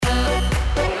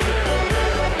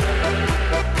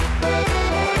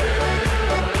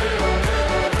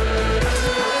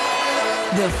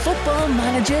Football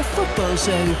Manager Football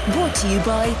Show, brought to you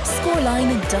by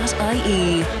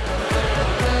scoreline.ie.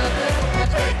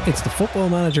 It's the Football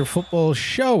Manager Football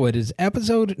Show. It is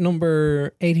episode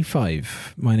number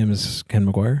 85. My name is Ken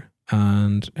McGuire,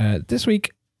 and this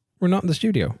week we're not in the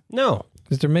studio. No,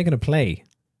 because they're making a play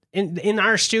in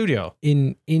our studio.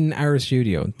 In our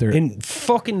studio, they're in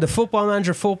fucking the Football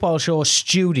Manager Football Show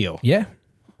studio. Yeah,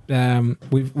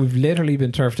 we've literally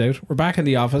been turfed out. We're back in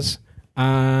the office.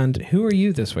 And who are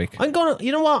you this week? I'm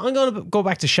gonna go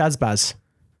back to Shazbaz.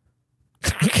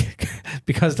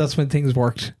 Because that's when things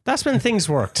worked. That's when things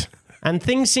worked. And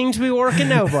things seem to be working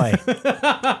now, boy.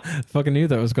 Fucking knew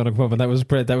that was going to come up, and that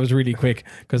was really quick,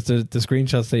 because the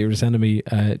screenshots that you were sending me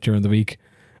during the week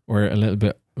were a little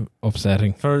bit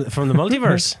upsetting. From the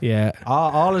multiverse? Yeah.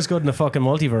 All is good in the fucking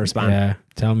multiverse, man. Yeah,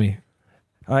 tell me.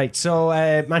 Alright, so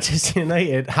Manchester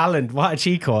United, Haaland, what a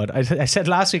cheat code. I said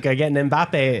last week I get an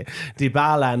Mbappe,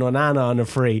 Dybala and Onana on a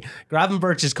free.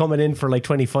 Gravenberch is coming in for like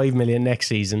 25 million next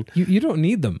season. You don't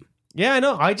need them. Yeah, I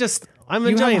know. I'm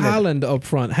enjoying it. You have Haaland up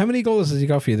front. How many goals has he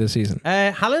got for you this season?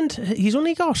 Haaland, he's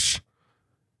only got,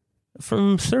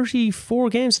 from 34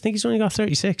 games, I think he's only got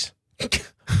 36.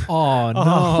 Oh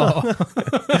no!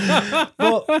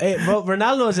 but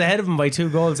Ronaldo's ahead of him by 2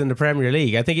 goals in the Premier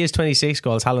League. I think he has 26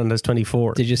 goals. Haaland has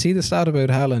 24. Did you see the stat about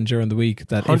Haaland during the week?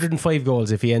 That 105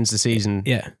 goals if he ends the season.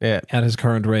 Yeah, at his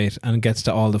current rate and gets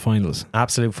to all the finals.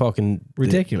 Absolute fucking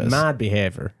ridiculous, mad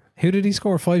behaviour. Who did he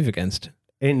score 5 against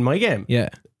in my game? Yeah.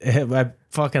 I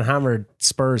fucking hammered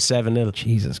Spurs 7-0.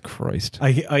 Jesus Christ.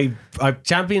 I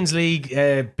Champions League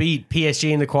beat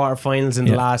PSG in the quarterfinals in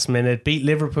the last minute, beat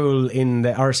Liverpool in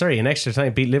extra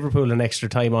time, beat Liverpool in extra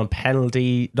time on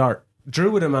penalty, drew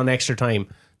with him on extra time.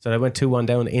 So I went 2-1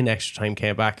 down in extra time,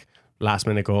 came back, last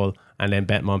minute goal, and then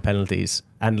bet him on penalties.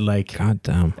 And like, God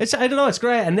damn. I don't know, it's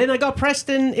great. And then I got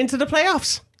Preston into the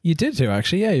playoffs. You did too,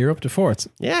 actually. Yeah, you're up to 4th.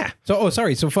 Yeah. So,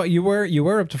 So you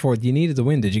were up to 4th. You needed the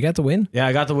win. Did you get the win? Yeah,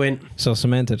 I got the win. So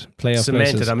cemented. Playoff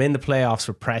places. I'm in the playoffs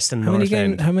for Preston.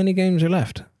 How many games are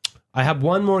left? I have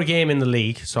 1 more game in the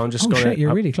league, so I'm just going. Shit,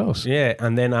 you're really close. Yeah,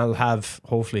 and then I'll have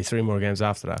hopefully 3 more games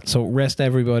after that. So rest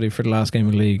everybody for the last game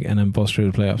of the league and then bust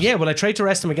through the playoffs. Yeah, well, I tried to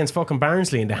rest them against fucking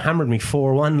Barnsley and they hammered me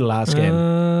 4-1 the last game.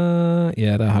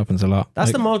 Yeah, that happens a lot.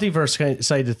 That's the multiverse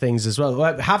side of things as well.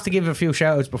 I have to give a few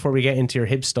shout outs before we get into your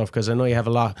Hibs stuff, because I know you have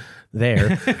a lot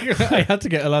there. I had to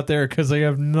get a lot there because I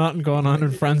have nothing going on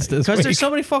in France this week. Because there's so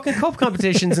many fucking cup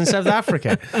competitions in South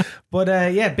Africa.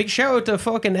 But yeah, big shout out to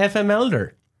fucking FM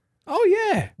Elder.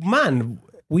 Oh yeah, man,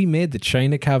 we made the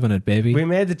China cabinet, baby. We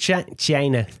made the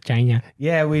China.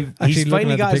 Yeah, he's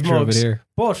finally got his mugs, here.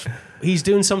 But he's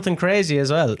doing something crazy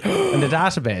as well in the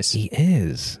database. He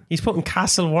is. He's putting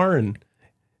Castle Warren,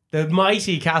 the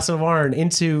mighty Castle Warren,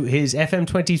 into his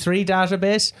FM23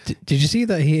 database. Did you see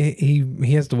that he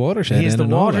has the watershed? He has the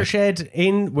watershed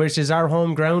in, which is our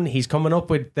home ground. He's coming up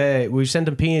with we've sent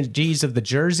him PNGs of the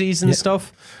jerseys and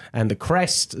stuff, and the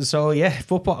crest. So yeah,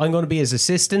 football. I'm going to be his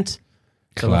assistant.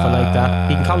 So if I like that,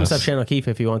 he can call himself Shane O'Keefe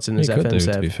if he wants in his FM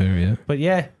set. To be fair, yeah. But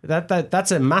yeah,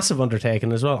 that's a massive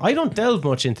undertaking as well. I don't delve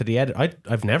much into the edit.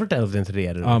 I've never delved into the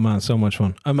editing. Oh man, so much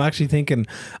fun. I'm actually thinking,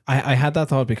 I had that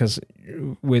thought because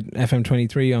with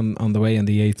FM23 on the way on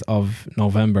the 8th of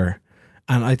November,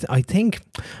 and I think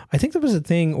there was a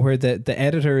thing where the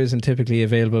editor isn't typically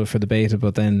available for the beta,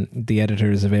 but then the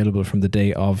editor is available from the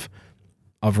day of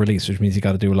release, which means you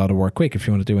got to do a lot of work quick if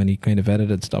you want to do any kind of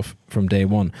edited stuff from day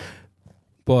one.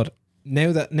 But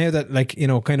now that like, you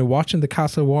know, kind of watching the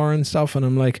Castle Warren stuff, and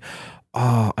I'm like,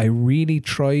 I really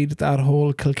tried that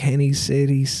whole Kilkenny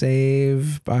City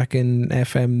save back in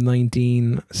FM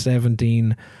 19,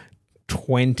 17,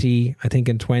 20. I think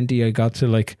in 20 I got to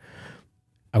like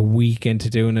a week into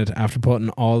doing it after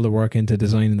putting all the work into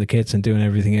designing the kits and doing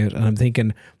everything out. And I'm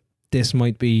thinking this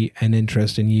might be an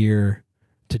interesting year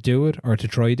to do it, or to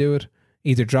try do it.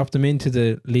 Either drop them into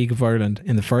the League of Ireland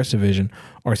in the 1st division,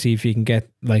 or see if you can get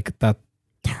like that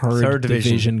third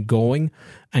division going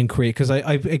and create. Because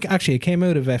I came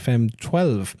out of FM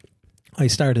 12. I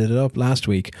started it up last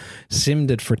week,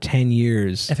 simmed it for 10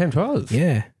 years. FM 12?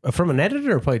 Yeah. From an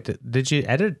editor point, did you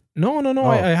edit? No. Oh.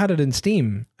 I had it in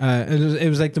Steam. It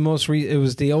was like the most. It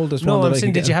was the oldest one. No, I'm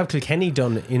saying, did you have Kilkenny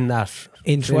done in that?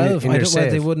 In 12,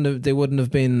 they wouldn't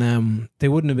have been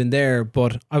there.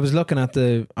 But I was looking at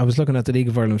the League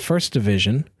of Ireland 1st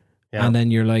division, and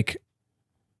then you're like,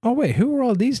 oh wait, who are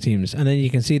all these teams? And then you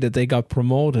can see that they got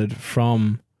promoted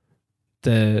from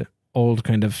the old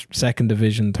kind of 2nd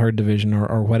division, 3rd division,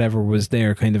 or whatever was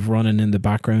there, kind of running in the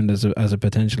background as a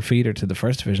potential feeder to the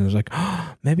 1st division. I was like,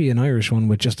 maybe an Irish one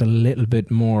with just a little bit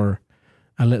more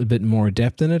a little bit more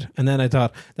depth in it. And then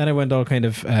I went all kind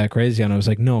of crazy and I was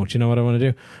like, no, do you know what I want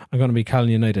to do? I'm going to be Callan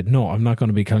United. No, I'm not going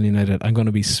to be Callan United. I'm going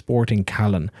to be Sporting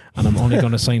Callan, and I'm only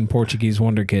going to sign Portuguese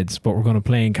wonder kids, but we're going to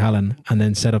play in Callan and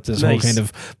then set up this whole kind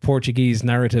of Portuguese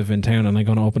narrative in town, and I'm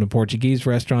going to open a Portuguese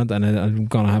restaurant, and I'm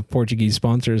going to have Portuguese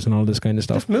sponsors and all this kind of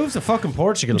stuff. Just move to fucking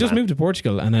Portugal. Just move to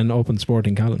Portugal and then open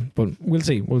Sporting Callan. But we'll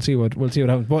see what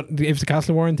happens. But if the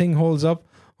Castle Warren thing holds up,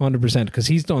 100%, because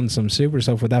he's done some super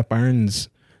stuff with that Barnes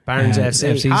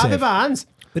FC. How the Barnes?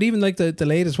 But even like the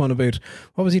latest one about,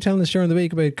 what was he telling us during the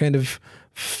week about kind of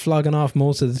flogging off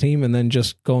most of the team and then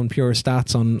just going pure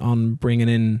stats on bringing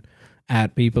in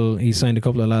at people. He signed a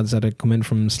couple of lads that had come in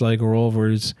from Sligo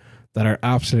Rovers that are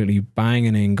absolutely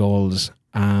banging in goals,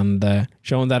 and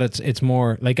showing that it's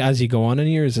more like, as you go on in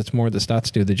years, it's more the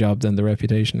stats do the job than the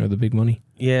reputation or the big money.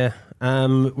 Yeah.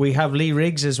 We have Lee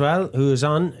Riggs as well, who is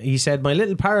on. He said, my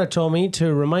little parrot told me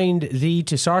to remind thee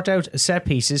to sort out set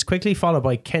pieces, quickly followed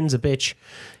by Ken's a bitch.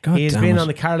 God, he has been on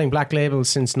the Carling Black Label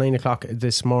since 9 o'clock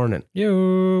this morning.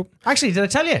 Yo. Actually, did I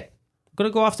tell you? I'm going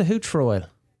to go off the hooch for a while.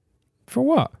 For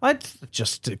what?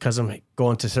 Just because I'm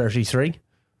going to 33.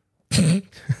 And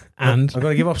I'm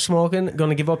going to give up smoking,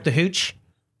 going to give up the hooch.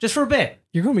 Just for a bit.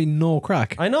 You're going to be no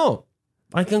crack. I know.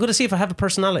 I'm going to see if I have a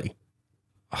personality.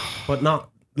 But not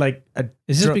like a...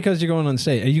 Is this because you're going on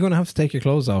stage? Are you going to have to take your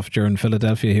clothes off during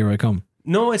Philadelphia Here I Come?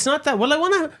 No, it's not that. Well, I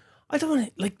don't want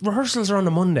to... Like, rehearsals are on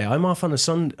a Monday. I'm off on a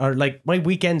Sunday. Or like, my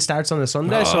weekend starts on a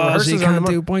Sunday. So rehearsals you can't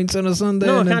do points on a Sunday.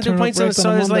 No, I can't do points on a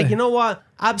Sunday. So it's like, you know what?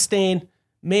 Abstain.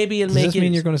 Maybe it'll make it... Does this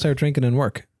mean you're going to start drinking in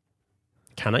work?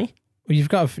 Can I? Well, you've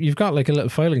got like a little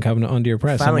filing cabinet under your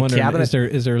press. Filing cabinet.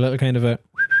 Is there a little kind of a...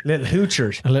 Little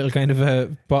hoochers. A little kind of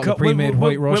a bottle of pre-made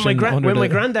white Russian. When my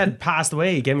granddad passed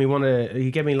away, he gave me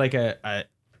like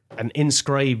an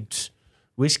inscribed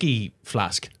whiskey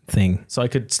flask thing, so I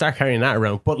could start carrying that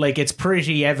around. But like, it's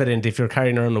pretty evident if you're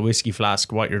carrying around a whiskey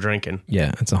flask what you're drinking.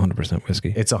 Yeah, it's 100%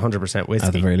 whiskey. It's 100% whiskey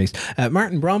at the very least.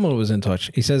 Martin Brommel was in touch.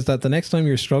 He says that the next time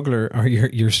your struggler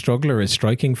is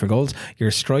striking for goals, your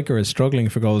striker is struggling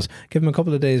for goals, give him a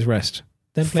couple of days rest.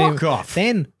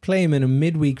 Then play him in a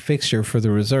midweek fixture for the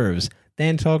reserves.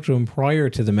 Then talk to him prior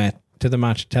to the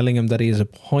match, telling him that he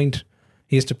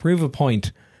has to prove a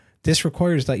point. This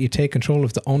requires that you take control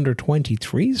of the under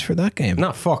 23s for that game.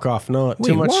 No, fuck off. No, wait,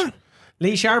 too much. What?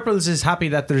 Lee Sharples is happy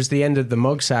that there's the end of the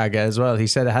mug saga as well. He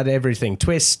said it had everything: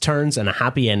 twists, turns, and a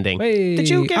happy ending. Hey, did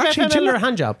you give FML a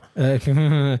hand job?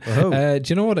 Do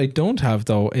you know what I don't have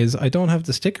though? Is I don't have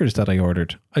the stickers that I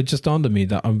ordered. It just dawned on me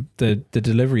that the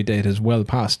delivery date is well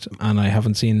past, and I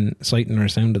haven't seen sighting or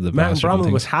sound of the Martin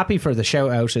Brommel was happy for the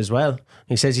shout out as well.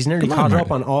 He says he's nearly caught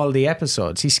up on all the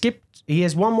episodes. He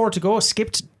has one more to go.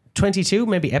 Skipped 22,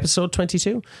 maybe episode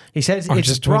 22. He says or it's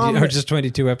just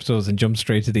 22 episodes and jump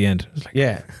straight to the end.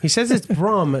 Yeah, he says it's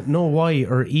Brom, no Y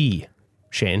or E.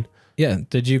 Shane. Yeah,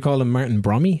 did you call him Martin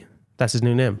Brommy? That's his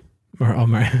new name. West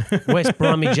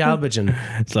Brommy Jalbagen.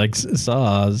 It's like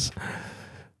Saws.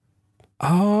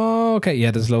 Oh, okay.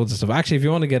 Yeah, there's loads of stuff. Actually, if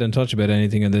you want to get in touch about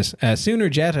anything on this, Sooner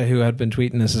Jetta, who had been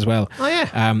tweeting this as well,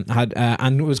 had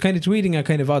and was kind of tweeting at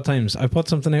kind of odd times. I put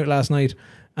something out last night.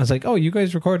 I was like, "Oh, you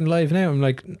guys recording live now?" I'm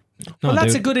like, "No, well,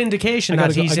 that's dude. a good indication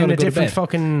that he's in a different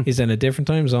fucking." He's in a different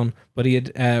time zone. But he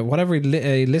had whatever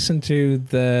he listened to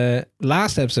the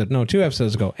last episode. No, 2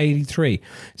 episodes ago, 83.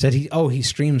 Said he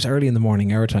streams early in the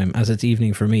morning our time as it's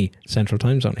evening for me, Central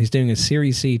Time Zone. He's doing a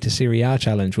Serie C to Serie A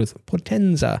challenge with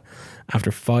Potenza.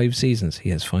 After 5 seasons, he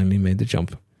has finally made the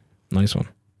jump. Nice one.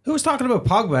 Who was talking about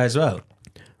Pogba as well?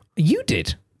 You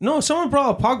did. No, someone brought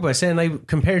up Pogba saying I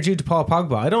compared you to Paul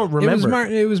Pogba. I don't remember.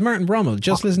 It was Martin Brommel.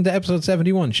 Just listen to episode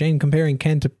 71. Shane comparing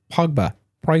Ken to Pogba.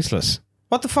 Priceless.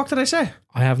 What the fuck did I say?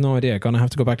 I have no idea. Gonna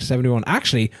have to go back to 71.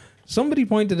 Actually, somebody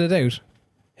pointed it out.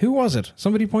 Who was it?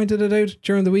 Somebody pointed it out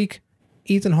during the week.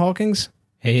 Ethan Hawkins.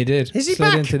 Hey, he did. Is he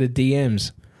slid back? Into the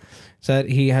DMs. Said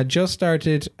he had just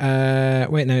started.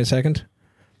 Wait now a second.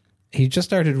 He just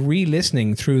started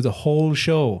re-listening through the whole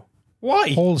show. Why?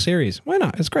 Whole series. Why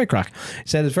not? It's great crack. He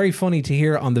said it's very funny to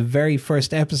hear on the very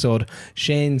first episode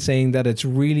Shane saying that it's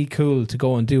really cool to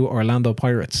go and do Orlando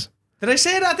Pirates. Did I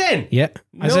say that then? Yeah.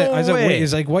 I said way. wait,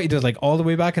 he's like, what? He does like all the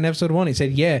way back in episode 1. He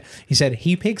said, yeah. He said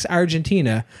he picks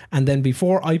Argentina, and then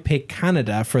before I pick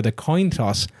Canada for the coin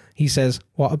toss, he says,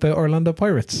 what about Orlando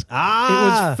Pirates? It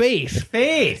was fate.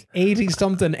 Fate. 80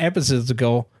 something episodes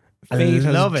ago. Fate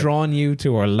has drawn you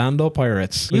to Orlando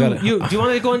Pirates. Do you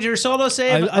want to go into your solo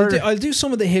save? I'll do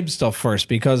some of the Hibs stuff first,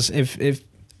 because if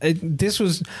this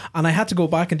was, and I had to go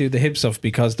back and do the Hibs stuff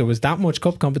because there was that much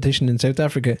cup competition in South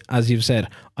Africa. As you've said,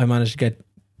 I managed to get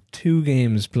 2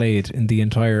 games played in the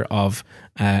entire of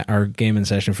our gaming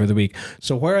session for the week.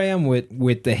 So where I am with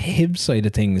the Hibs side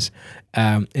of things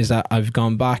is that I've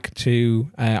gone back to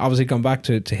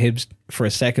Hibs for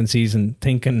a second season,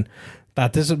 thinking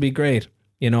that this will be great.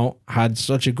 You know, had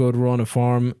such a good run of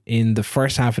form in the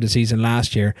first half of the season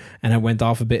last year, and I went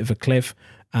off a bit of a cliff,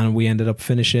 and we ended up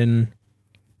finishing.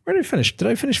 Where did I finish? Did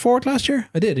I finish 4th last year?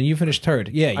 I did, and you finished 3rd.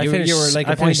 Yeah, you were like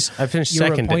a point. I finished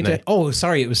 2nd, didn't I? Oh,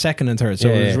 sorry, it was 2nd and 3rd. So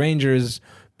it was Rangers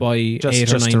by 8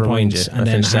 or 9 points, and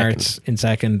then Hearts in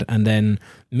 2nd, and then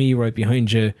me right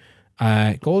behind you.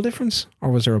 Goal difference, or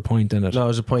was there a point in it? No, there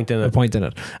was a point in it. A point in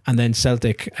it, and then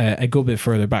Celtic a good bit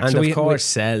further back. And so of course,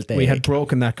 Celtic. We had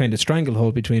broken that kind of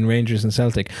stranglehold between Rangers and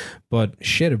Celtic, but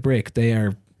shit a brick, they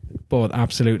are both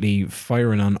absolutely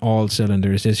firing on all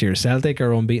cylinders this year. Celtic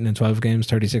are unbeaten in 12 games,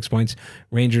 36 points.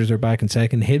 Rangers are back in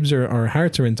 2nd. Hibs or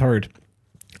Hearts are in 3rd.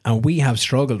 And we have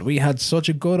struggled. We had such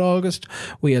a good August.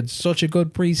 We had such a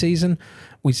good pre-season.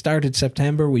 We started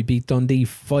September. We beat Dundee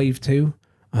 5-2.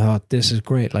 I thought, this is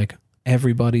great. Like,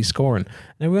 everybody's scoring.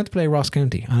 Now we went to play Ross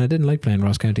County, and I didn't like playing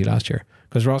Ross County last year,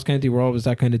 because Ross County were always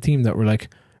that kind of team that were like,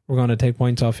 we're going to take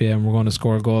points off you, and we're going to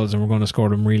score goals, and we're going to score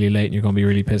them really late, and you're going to be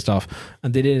really pissed off.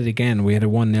 And they did it again. We had a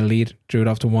 1-0 lead, drew it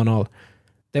off to 1-1.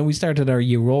 Then we started our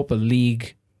Europa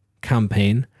League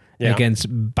campaign against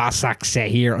Basak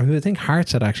Sehir, who I think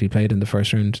Hearts had actually played in the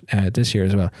first round this year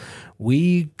as well.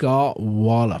 We got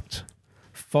walloped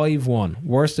 5-1.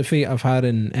 Worst defeat I've had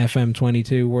in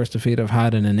FM22, worst defeat I've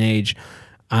had in an age,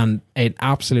 and it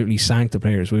absolutely sank the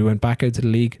players. We went back out to the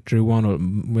league, drew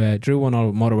 1-1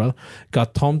 with Motherwell,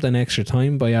 got thumped in extra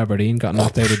time by Aberdeen, got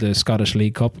knocked out of the Scottish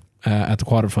League Cup at the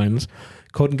quarterfinals.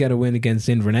 Couldn't get a win against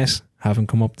Inverness, haven't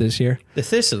come up this year. The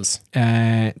Thistles.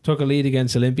 Took a lead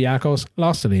against Olympiacos,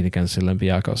 lost the lead against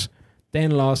Olympiacos.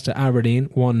 Then lost to Aberdeen,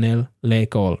 1-0, late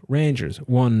goal. Rangers,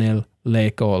 1-0,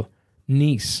 late goal.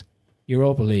 Nice,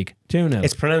 Europa League, 2-0.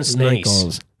 It's pronounced late nice.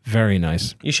 goals. Very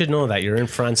nice. You should know that. You're in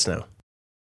France now.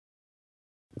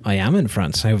 I am in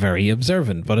France. How very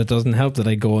observant. But it doesn't help that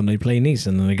I go and I play Nice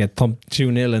and then I get thumped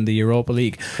 2-0 in the Europa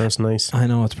League. Pronounced nice. I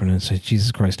know it's pronounced.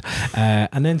 Jesus Christ.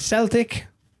 And then Celtic.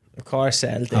 Of course,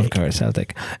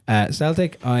 Celtic.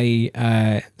 Celtic,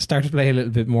 I started to play a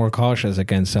little bit more cautious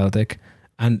against Celtic.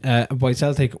 And by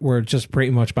Celtic, we're just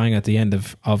pretty much bang at the end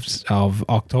of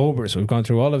October. So we've gone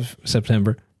through all of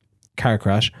September, car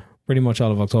crash. Pretty much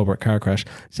all of October, car crash.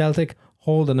 Celtic,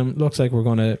 holding them, looks like we're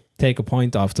going to take a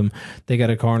point off them. They get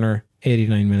a corner,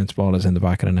 89 minutes, ball is in the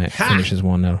back of the net, finishes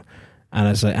 1-0. And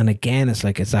it's like, and again, it's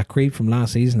that creep from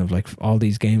last season of like all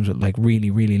these games with like really,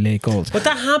 really late goals. But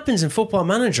that happens in Football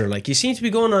Manager. Like, you seem to be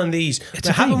going on these. It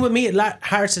happened with me at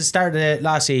Hearts at the start of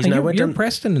last season. And you're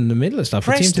Preston in the middle of stuff.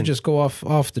 Preston. It seems to just go off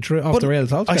the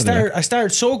rails altogether. I started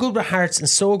so good with Hearts and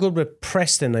so good with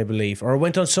Preston, I believe, or I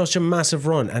went on such a massive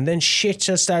run, and then shit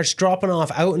just starts dropping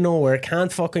off out of nowhere.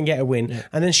 Can't fucking get a win,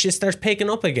 and then shit starts picking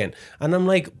up again. And I'm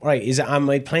like, right, am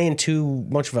I playing too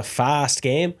much of a fast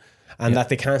game? And that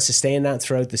they can't sustain that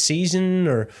throughout the season,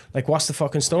 or like, what's the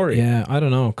fucking story? Yeah, I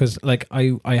don't know, because like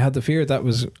I had the fear that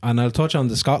was, and I'll touch on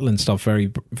the Scotland stuff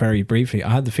very, very briefly. I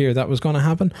had the fear that was going to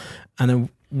happen, and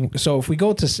so if we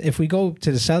go to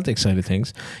the Celtic side of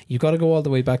things, you've got to go all the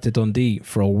way back to Dundee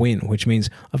for a win, which means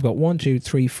I've got 1, 2,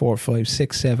 3, 4, 5,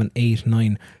 6, 7, 8,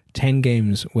 9, 10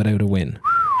 games without a win.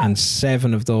 And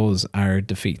 7 of those are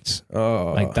defeats.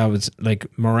 Oh, like that was like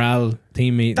morale,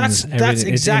 team meetings. That's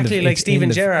exactly like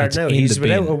Steven Gerrard. No, he's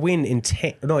without a win in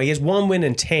 10. No, he has 1 win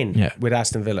in 10 with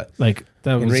Aston Villa. Like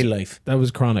that was in real life. That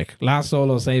was chronic. Last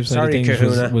solo save side of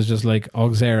things was just like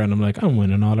Auxerre, and I'm like, I'm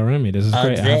winning all around me. This is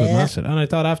great. I have it mastered. And I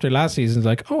thought after last season,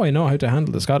 like, oh, I know how to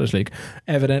handle the Scottish League.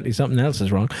 Evidently, something else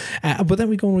is wrong. But then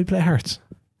we go and we play Hearts.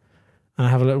 And I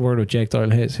have a little word with Jake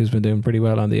Doyle-Hayes, who's been doing pretty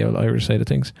well on the Irish side of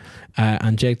things.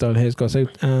 And Jake Doyle-Hayes goes out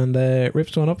and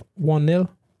rips one up, 1-0,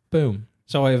 boom.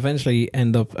 So I eventually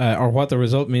end up, or what the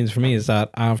result means for me is that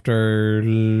after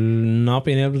not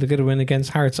being able to get a win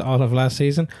against Hearts all of last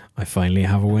season, I finally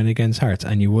have a win against Hearts.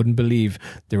 And you wouldn't believe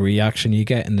the reaction you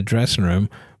get in the dressing room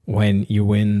when you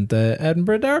win the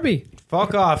Edinburgh Derby.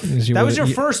 Fuck off. That was your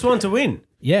first one to win.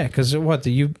 Yeah, because what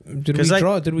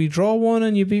did we draw one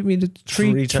and you beat me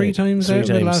three times out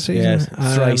of it last season?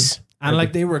 Yeah, thrice. And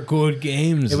like they were good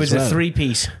games. It was a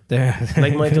 3-piece,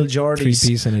 like Michael Jordy's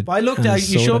 3-piece. And I looked at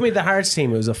you showed me the Hearts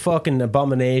team. It was a fucking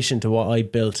abomination to what I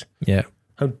built. Yeah,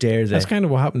 how dare they? That's kind of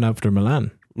what happened after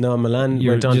Milan. No, Milan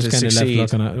went on to succeed.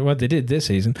 Left looking at what they did this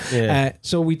season. Yeah.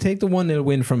 So we take the 1-0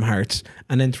 win from Hearts,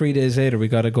 and then 3 days later we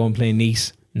got to go and play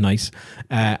Nice. Nice,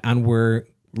 and we're.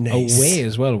 Nice. Away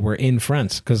as well. We're in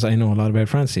France because I know a lot about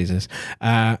France these days,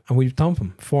 and we thump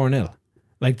them 4-0.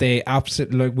 Like they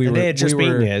absolutely, like they had just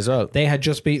beaten you as well. They had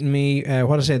just beaten me.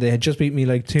 They had just beaten me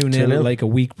like 2-0 like a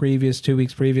week previous, 2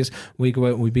 weeks previous. We go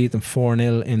out and we beat them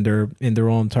 4-0 in their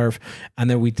own turf, and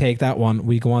then we take that one.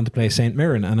 We go on to play St.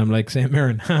 Mirren, and I'm like, St.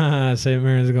 Mirren, St.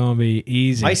 Mirren's going to be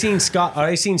easy. I seen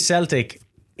Celtic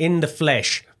in the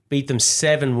flesh beat them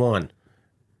 7-1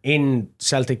 in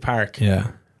Celtic Park.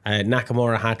 Yeah.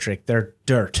 Nakamura hat-trick. They're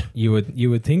dirt. You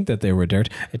would think that they were dirt.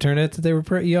 It turned out that they were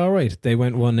pretty all right. They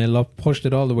went 1-0 up, pushed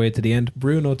it all the way to the end.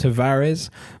 Bruno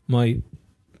Tavares,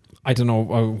 I don't know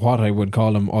what I would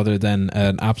call him other than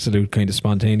an absolute kind of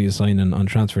spontaneous signing on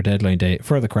transfer deadline day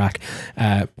for the crack.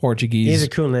 Portuguese. He's a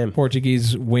cool name.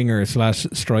 Portuguese winger /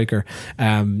 striker.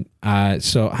 And I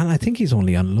think he's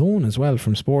only on loan as well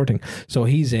from Sporting. So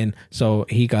he's in. So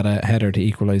he got a header to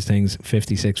equalise things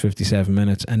 56, 57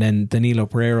 minutes. And then Danilo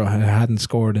Pereira, who hadn't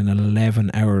scored in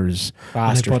 11 hours.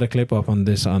 Bastard. And I put a clip up on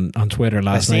this on Twitter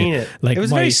last night. I seen it. Like it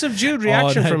was very subdued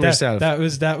reaction from yourself. That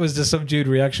was the subdued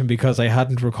reaction because I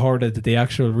hadn't recorded the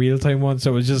actual real-time one.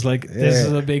 So it was just like, this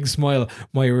is a big smile.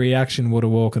 My reaction would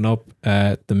have woken up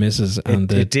the missus and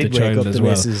the child as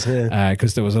well.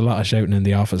 Because there was a lot of shouting in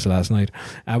the office last night.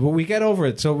 But we get over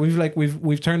it. So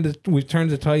we've turned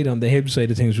the tide on the Hibs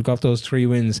side of things. We've got those 3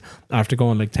 wins after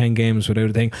going like 10 games without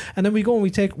a thing, and then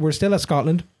we're still at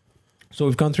Scotland. So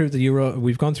we've gone through the Euro,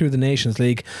 we've gone through the Nations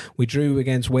League. We drew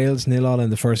against Wales 0-0 in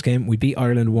the first game. We beat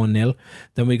Ireland 1-0.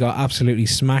 Then we got absolutely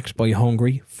smacked by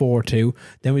Hungary 4-2.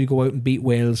 Then we go out and beat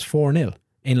Wales 4-0.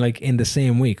 In the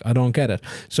same week. I don't get it.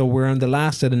 So we're on the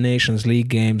last of the Nations League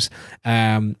games,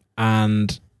 and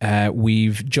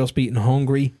we've just beaten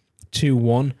Hungary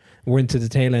 2-1. We're into the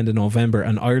tail end of November,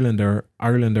 and Ireland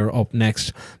are up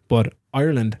next. But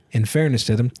Ireland, in fairness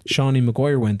to them, Shawnee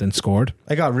Maguire went and scored.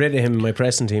 I got rid of him in my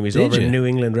Preston team. He's over in New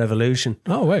England Revolution.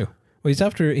 Oh wow! Well,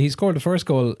 he scored the first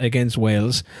goal against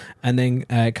Wales, and then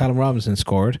Callum Robinson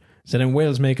scored. So then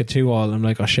Wales make it 2-2. I'm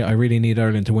like, oh shit, I really need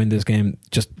Ireland to win this game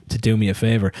just to do me a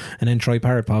favour. And then Troy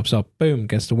Parrott pops up, boom,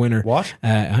 gets the winner. What?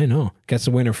 I know, gets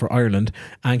the winner for Ireland.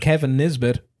 And Kevin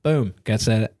Nisbet, boom, gets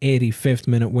a 85th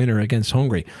minute winner against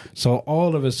Hungary. So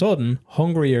all of a sudden,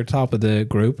 Hungary are top of the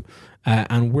group.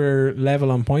 And we're level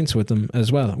on points with them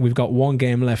as well. We've got 1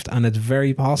 game left, and it's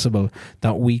very possible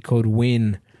that we could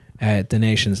win the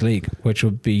Nations League, which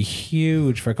would be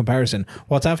huge for comparison.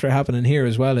 What's after happening here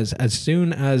as well is, as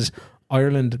soon as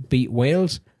Ireland beat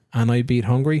Wales and I beat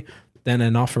Hungary, then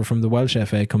an offer from the Welsh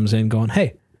FA comes in going,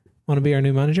 hey, want to be our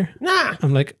new manager? Nah.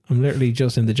 I'm like, I'm literally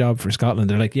just in the job for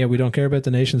Scotland. They're like, yeah, we don't care about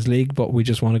the Nations League, but we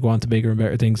just want to go on to bigger and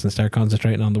better things and start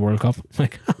concentrating on the World Cup. I'm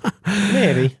like,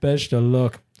 maybe. Best of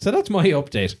luck. So that's my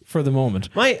update for the moment.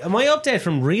 My update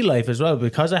from real life as well,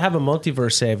 because I have a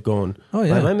multiverse save going. Oh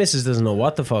yeah. My missus doesn't know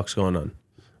what the fuck's going on.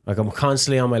 Like, I'm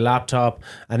constantly on my laptop,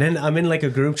 and then I'm in like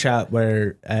a group chat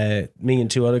where me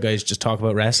and 2 other guys just talk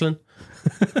about wrestling.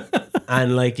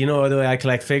 And like, you know the way I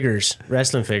collect figures,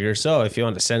 wrestling figures. So if you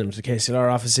want to send them to the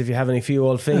KCLR office, if you have any few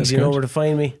old figs, you know where to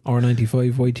find me.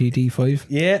 R95 YTT5.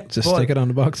 Yeah, just stick it on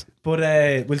the box. But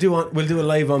we'll do a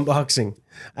live unboxing.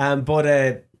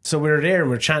 So we were there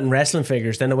and we were chatting wrestling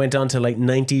figures. Then I went on to like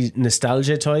 90s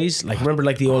nostalgia toys. Like, remember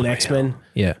like the old X-Men?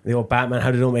 Yeah. The old Batman,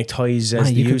 how they don't make toys as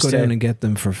they you used could to. go down and get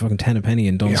them for fucking 10 a penny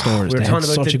in Dunnes stores. We were they talking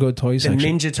had about such a good toy section. The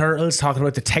Ninja Turtles, talking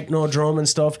about the techno drum and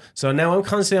stuff. So now I'm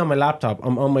constantly on my laptop.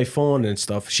 I'm on my phone and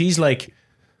stuff. She's like,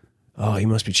 oh, he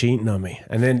must be cheating on me.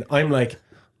 And then I'm like,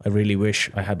 I really wish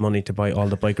I had money to buy all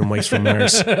the biker mice from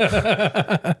Mars.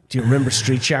 Do you remember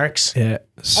Street Sharks? Yeah.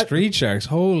 Street Sharks,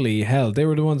 holy hell. They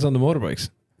were the ones on the motorbikes.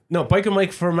 No, Biker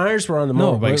Mike for Mars were on the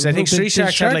motorbikes. I think Street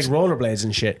Sharks had like rollerblades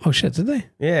and shit. Oh shit, did they?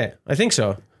 Yeah, I think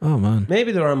so. Oh man,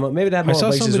 maybe they were on. Maybe they had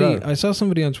motorbikes as well. I saw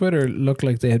somebody on Twitter look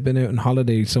like they had been out on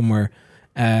holiday somewhere,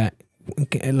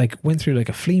 like went through like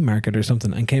a flea market or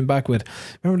something and came back with.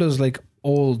 Remember those like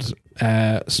old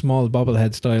small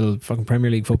bobblehead style fucking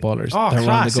Premier League footballers? Oh,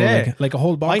 class, yeah. Like a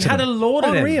whole box. I had a load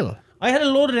of them. Unreal. I had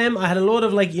a load of them. I had a load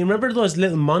of like, you remember those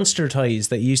little monster toys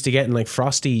that you used to get in like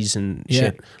Frosties and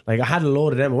shit? Like, I had a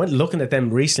load of them. I went looking at them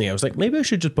recently. I was like, maybe I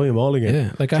should just buy them all again.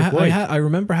 Yeah, like I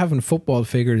remember having football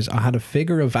figures. I had a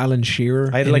figure of Alan Shearer.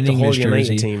 I had like the whole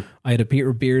United team. I had a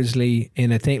Peter Beardsley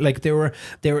in a thing. Like they were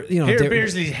you know, Peter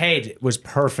Beardsley's head was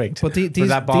perfect, but for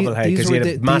that bobblehead, because he had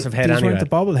a massive head. These weren't the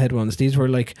bobblehead ones. These were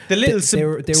like the little. They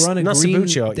were on a not green.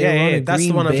 Sabuccio. Yeah, that's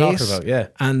the one I'm talking about. Yeah,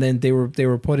 and then they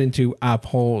were put into app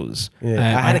holes.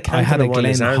 Yeah, I had a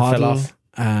Glenn Hoddle,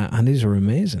 and these are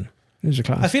amazing. These are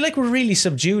class. I feel like we're really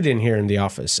subdued in here in the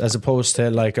office, as opposed to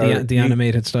like the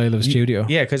animated style of studio.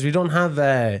 Yeah, because we don't have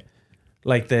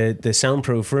like the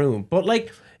soundproof room. But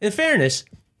like, in fairness,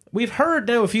 we've heard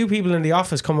now a few people in the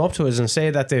office come up to us and say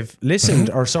that they've listened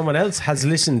or someone else has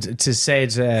listened to said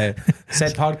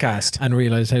podcast And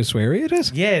realise how sweary it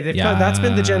is. Yeah, that's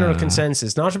been the general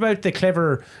consensus. Not about the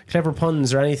clever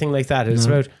puns or anything like that. It's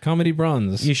about comedy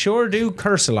bronze. You sure do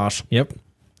curse a lot. Yep.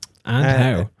 And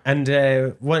how? And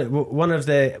one of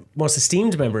the most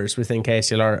esteemed members within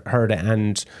KCLR heard it,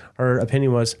 and her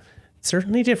opinion was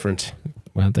certainly different.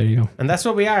 Well, there you go. And that's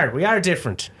what we are. We are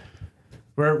different.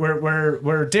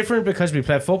 We're different because we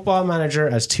play Football Manager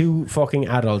as two fucking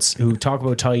adults who talk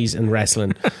about ties and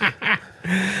wrestling.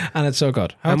 And it's so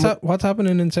good. What's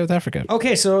happening in South Africa?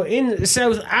 Okay, so in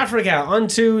South Africa,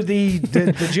 onto the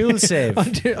dual save.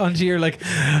 onto your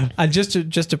and just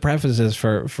to preface this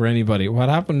for anybody, what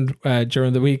happened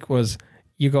during the week was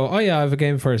you go, oh yeah, I have a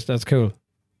game first. That's cool.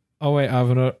 Oh wait, I have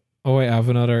another. Oh wait, I have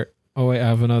another. Oh wait, I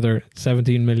have another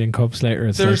 17 million cups later.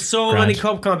 It's There's so many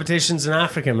cup competitions in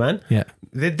Africa, man. Yeah.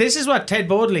 This is what Ted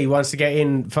Bodley wants to get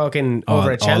in fucking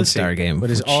over at Chelsea. All-Star game. With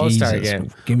his All-Star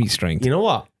game. Give me strength. You know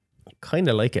what? I kind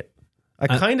of like it. I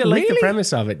kind of like the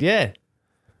premise of it, yeah.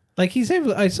 Like he's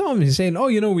able, I saw him. He's saying, "Oh,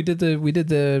 we did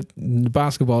the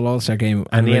basketball All-Star game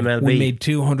and the MLB. We made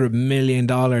 $200 million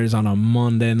on a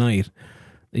Monday night."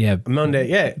 Yeah, Monday.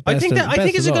 Yeah, I think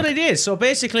it's a good idea. So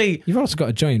basically, you've also got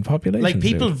a giant population. Like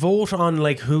people vote on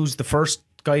like who's the first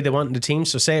guy they want in the team.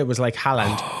 So say it was like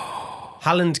Haaland.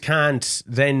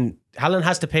 Haaland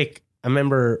has to pick a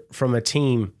member from a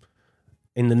team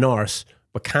in the north,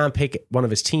 but can't pick one of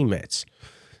his teammates.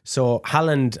 So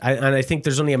Haaland, and I think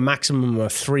there's only a maximum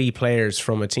of 3 players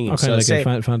from a team. Okay, so like say,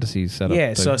 a fantasy setup.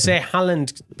 Yeah, so say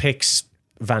Haaland picks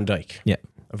Van Dijk. Yeah.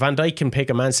 Van Dijk can pick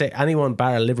a man, say anyone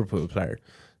bar a Liverpool player.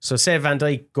 So say Van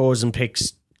Dijk goes and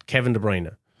picks Kevin De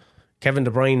Bruyne. Kevin De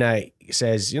Bruyne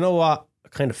says, you know what? I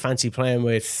kind of fancy playing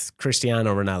with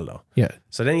Cristiano Ronaldo. Yeah.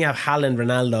 So then you have Haaland,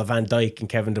 Ronaldo, Van Dijk and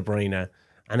Kevin De Bruyne,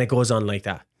 and it goes on like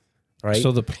that. Right?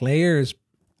 So the players...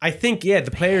 I think, the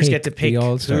players get to pick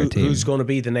who's going to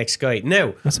be the next guy.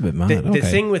 Now, that's a bit mad. The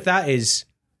thing with that is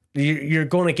you're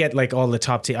going to get like all the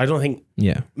top team. I don't think.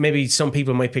 Yeah. Maybe some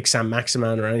people might pick Sam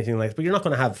Maximan or anything like that, but you're not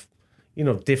going to have,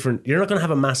 different. You're not going to have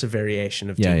a massive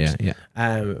variation of teams.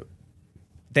 Yeah.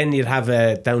 Then you'd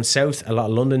have down south, a lot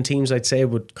of London teams, I'd say,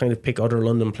 would kind of pick other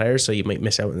London players, so you might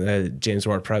miss out on James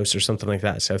Ward-Prowse or something like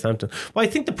that at Southampton. Well, I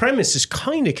think the premise is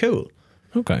kind of cool.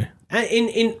 Okay.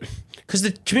 Because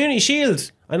the Community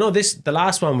Shield, I know the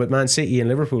last one with Man City and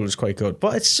Liverpool was quite good,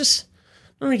 but it's just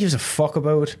nobody gives a fuck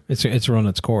about it. It's run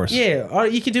its course. Yeah, or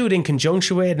you could do it in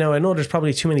conjunction with it. Now I know there's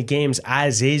probably too many games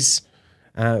as is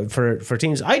for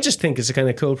teams. I just think it's a kind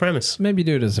of cool premise. Maybe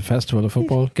do it as a festival of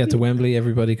football. Get to Wembley,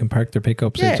 everybody can park their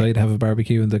pickups outside, have a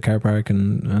barbecue in the car park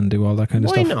and do all that kind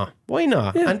of stuff. Why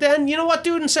not? Yeah. And then, you know what,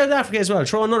 do it in South Africa as well.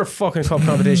 Throw another fucking cup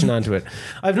competition onto it.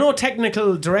 I've no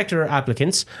technical director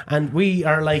applicants, and we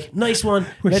are like, nice one.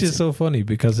 Which is so funny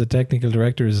because the technical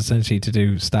director is essentially to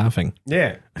do staffing.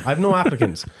 Yeah, I've no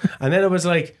applicants. And then it was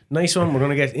like, nice one, we're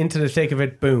going to get into the thick of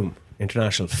it. Boom.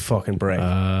 International fucking break.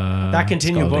 That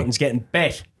continue button's getting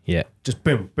bet. Yeah. Just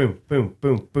boom, boom, boom,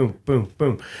 boom, boom, boom,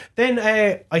 boom. Then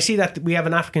I see that we have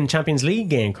an African Champions League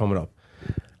game coming up.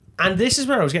 And this is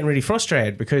where I was getting really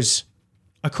frustrated because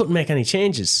I couldn't make any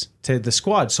changes to the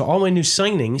squad. So all my new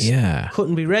signings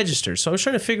couldn't be registered. So I was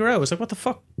trying to figure out, I was like, what the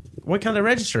fuck? Why can't I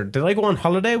register? Did I go on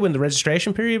holiday when the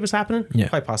registration period was happening? Yeah.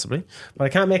 Quite possibly. But I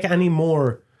can't make any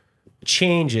more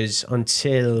changes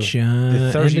until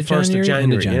the 31st of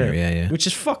January. Yeah. Which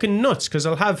is fucking nuts because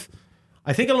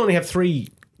I think I'll only have 3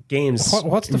 games.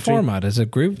 What's the format? Is it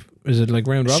group? Is it like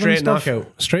round robin straight stuff?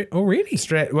 Knockout? Straight? Oh, really?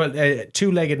 Straight. Well,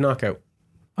 2-legged knockout.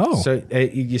 Oh, so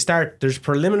you start. There's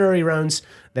preliminary rounds.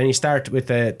 Then you start with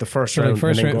the first round.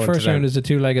 First round is a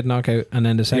 2-legged knockout, and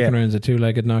then the second round is a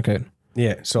 2-legged knockout.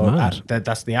 Yeah, so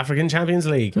that's the African Champions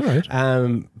League. All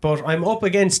right. But I'm up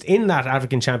against in that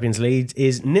African Champions League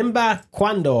is Nimba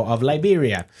Kwando of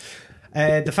Liberia.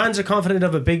 The fans are confident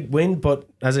of a big win, but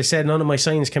as I said, none of my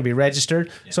signings can be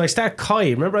registered. Yeah. So I start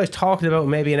Kai. Remember I was talking about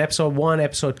maybe in episode 1,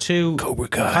 episode 2, Cobra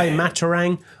Kai. Kai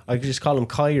Matarang. I could just call him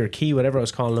Kai or Key, whatever I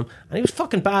was calling him. And he was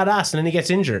fucking badass, and then he gets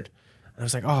injured. And I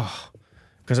was like,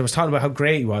 because I was talking about how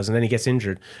great he was, and then he gets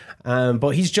injured. But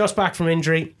he's just back from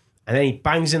injury. And then he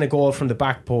bangs in a goal from the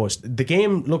back post. The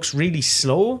game looks really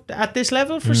slow at this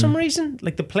level for some reason.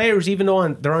 Like the players, even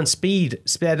though they're on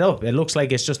sped up, it looks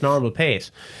like it's just normal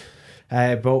pace.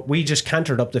 But we just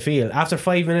cantered up the field. After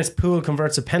 5 minutes, Poole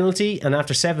converts a penalty. And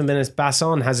after 7 minutes,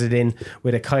 Basson has it in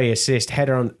with a Kai assist.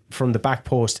 Header from the back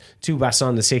post to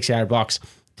Basson, the 6-yard box.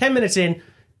 10 minutes in,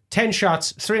 10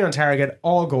 shots, 3 on target,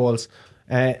 all goals.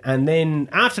 And then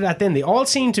after that, they all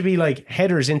seem to be like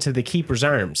headers into the keeper's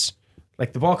arms.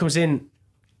 Like the ball comes in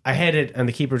I head it, and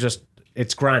the keeper just,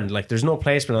 it's grand. Like, there's no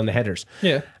placement on the headers.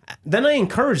 Yeah. Then I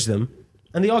encourage them,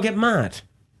 and they all get mad.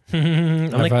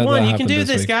 I'm like, come on, you can do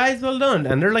this, guys. Well done.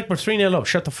 And they're like, we're 3-0 up.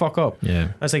 Shut the fuck up. Yeah.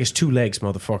 I was like, it's 2 legs,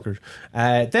 motherfucker.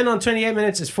 Then on 28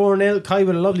 minutes, it's 4-0. Kai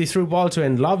with a lovely through ball to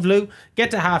Lovlu. Get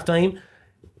to half time.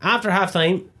 After half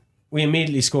time, we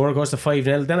immediately score. It goes to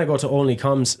 5-0. Then I go to only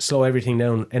comms, slow everything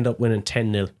down, end up winning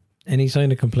 10-0. Any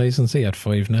sign of complacency at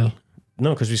 5-0?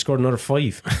 No, because we scored another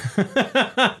 5.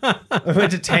 I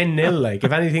went to 10-0. Like,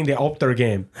 if anything, they upped their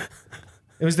game.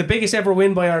 It was the biggest ever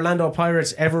win by Orlando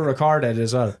Pirates ever recorded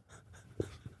as well.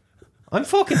 I'm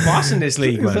fucking bossing this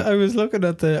league, man. I was looking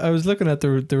at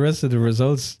the rest of the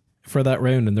results for that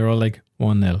round, and they're all like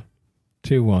 1-0,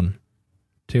 2-1,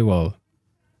 2-all,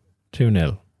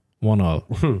 2-0, 1-all,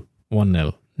 1-0,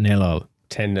 0-all,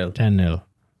 10-0, 10-0.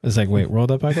 It's like, wait, roll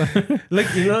that back.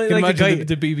 Like, you know, like imagine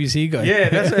the BBC guy. Yeah,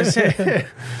 that's what I said.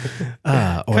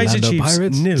 Orlando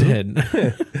Pirates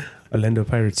 10. Orlando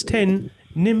Pirates 10.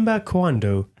 Nimba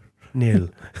Kwando 0.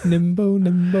 Nimbo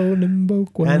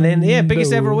Kwando. And then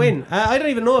biggest ever win. I don't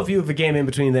even know if you have a game in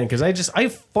between then, because I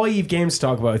have 5 games to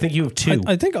talk about. I think you have 2.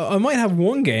 I think I might have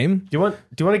one game. Do you want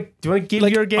to give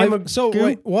your game a go?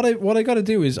 Right, what I got to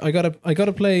do is I got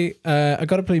to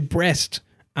play Brest.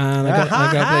 And I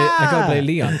got to play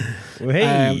Leon.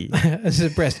 Hey, this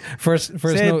is Brest. First,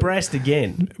 say Brest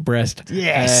again. Brest.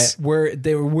 Yes,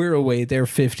 we're away. They're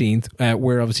 15th.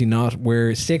 We're obviously not.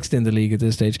 We're 6th in the league at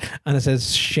this stage. And it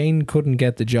says Shane couldn't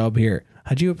get the job here.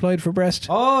 Had you applied for Brest?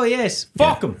 Oh yes,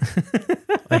 fuck them.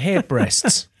 I hate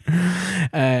Brests.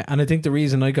 And I think the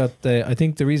reason I got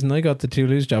the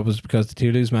Toulouse job was because the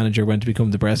Toulouse manager went to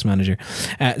become the Brest manager.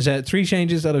 So 3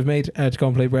 changes that I've made to go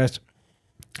and play Brest.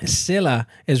 Silla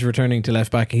is returning to left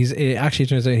back. It actually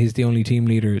turns out he's the only team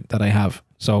leader that I have.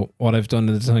 So what I've done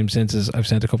at the time since is I've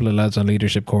sent a couple of lads on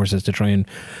leadership courses to try and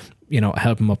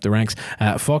help him up the ranks.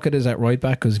 Fockett is at right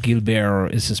back because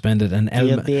Gilbert is suspended, and El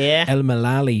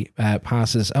Malali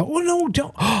passes.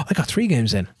 I got 3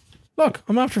 games in. Look,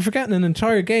 I'm after forgetting an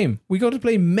entire game. We go to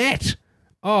play Met.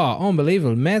 Oh,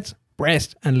 unbelievable. Met,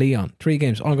 Brest and Leon. 3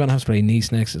 games. I'm going to have to play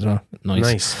Nice next as well.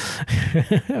 Nice.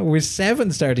 We're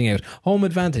 7 starting out. Home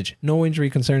advantage. No injury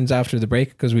concerns after the break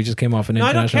because we just came off an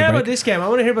international break. I don't care about this game. I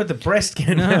want to hear about the Brest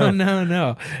game.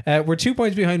 No. We're 2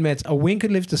 points behind Mets. A win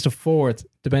could lift us to 4th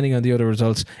depending on the other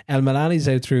results. El Malali's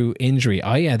out through injury.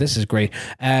 Oh yeah, this is great.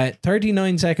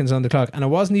 39 seconds on the clock, and it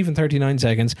wasn't even 39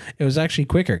 seconds. It was actually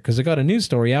quicker because I got a news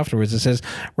story afterwards that says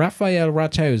Rafael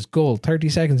Ratau's goal 30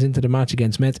 seconds into the match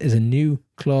against Mets is a new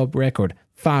club record.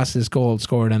 Fastest goal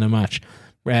scored in a match.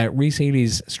 Reece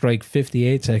Healy's strike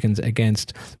 58 seconds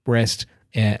against Brest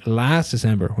last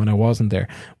December when I wasn't there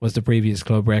was the previous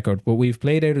club record. But we've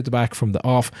played out at the back from the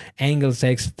off. Engels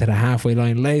takes it to the halfway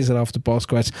line, lays it off the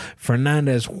Busquets.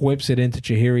 Fernandez whips it into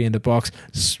Chihiri in the box.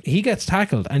 He gets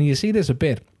tackled, and you see this a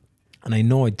bit, and I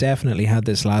know I definitely had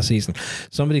this last season.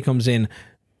 Somebody comes in,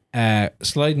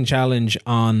 sliding challenge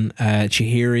on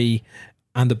Chihiri,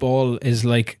 and the ball is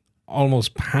like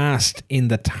almost passed in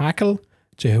the tackle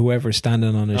to whoever's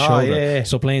standing on his shoulder. Yeah.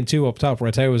 So playing 2 up top,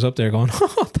 Ratau was up there going,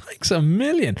 oh, thanks a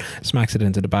million. Smacks it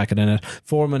into the back of the net.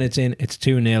 4 minutes in, it's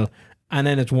 2-0. And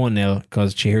then it's 1-0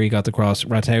 because Chihiri got the cross.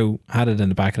 Ratau had it in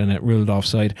the back of the net, ruled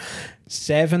offside.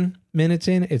 7 minutes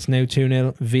in, it's now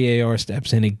 2-0. VAR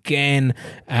steps in again.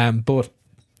 But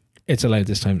it's allowed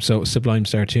this time. So Sublime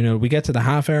start 2-0. We get to the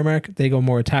half hour mark. They go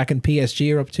more attacking.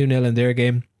 PSG are up 2-0 in their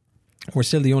game. We're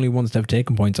still the only ones that have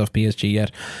taken points off PSG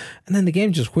yet. And then the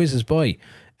game just whizzes by.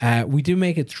 We do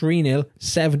make it 3-0,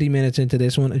 70 minutes into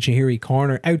this one. A Chihiri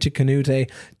corner out to Canute,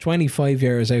 25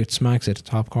 yards out, smacks it,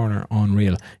 top corner,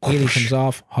 unreal. Healy comes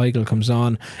off, Heigl comes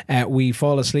on. We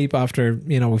fall asleep after,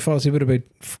 we fall asleep at about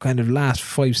kind of last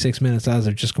 5-6 minutes as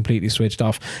they're just completely switched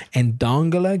off. And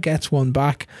Dongola gets one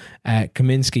back.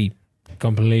 Kaminsky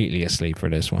completely asleep for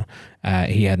this one.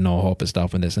 He had no hope of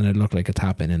stopping this, and it looked like a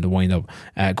tap in the wind up.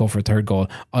 Go for a third goal.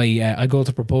 I go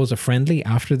to propose a friendly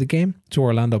after the game to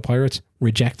Orlando Pirates.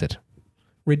 Rejected.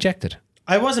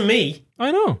 I wasn't me.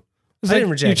 I know. I didn't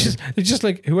reject it. It's just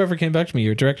like whoever came back to me,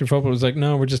 your director of football was like,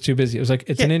 no, we're just too busy. It was like,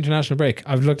 it's an international break.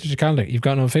 I've looked at your calendar. You've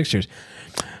got no fixtures.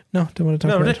 No, don't want to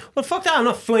talk about it. Well, fuck that. I'm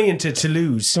not flying to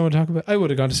Toulouse. Don't want to talk about it. I would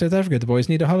have gone to South Africa. The boys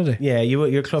need a holiday. Yeah,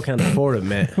 your club can't afford it,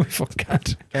 mate. We fucking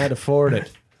can't. Can't afford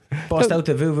it. Bust out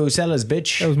the vuvuzelas,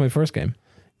 bitch. That was my first game.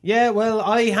 Yeah, well,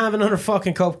 I have another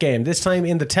fucking cup game, this time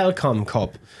in the Telcom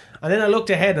Cup. And then I looked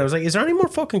ahead and I was like, is there any more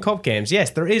fucking cup games? Yes,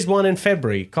 there is one in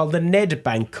February called the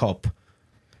Nedbank Cup.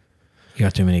 You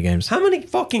got too many games. How many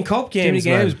fucking cup games, Too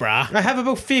many games, man? brah. I have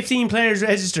about 15 players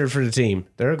registered for the team.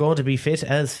 They're going to be fit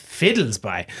as fiddles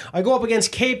by. I go up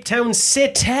against Cape Town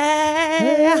City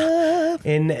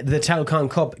in the Talcon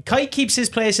Cup. Kai keeps his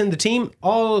place in the team.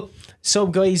 All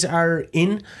sub guys are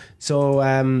in. So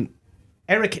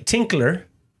Eric Tinkler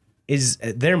is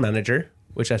their manager,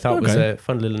 which I thought was a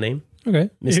fun little name.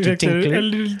 Okay. Mr. Tinkler.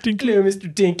 Hello,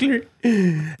 Mr. Tinkler.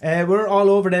 We're all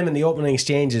over them in the opening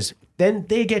exchanges. Then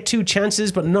they get 2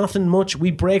 chances, but nothing much.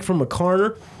 We break from a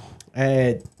corner.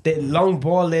 The long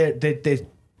ball there.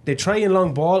 They try a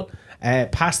long ball,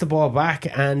 pass the ball back,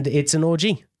 and it's an OG.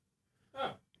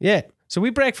 Oh. Yeah. So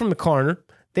we break from the corner.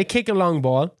 They kick a long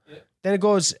ball. Yeah. Then it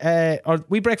goes, or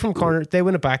we break from a corner. They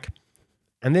win it back.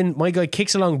 And then my guy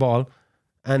kicks a long ball,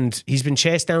 and he's been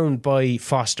chased down by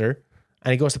Foster.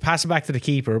 And he goes to pass it back to the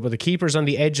keeper, but the keeper's on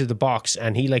the edge of the box,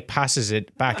 and he like passes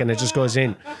it back, and it just goes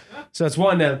in. So it's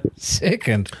 1-0.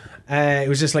 Second. It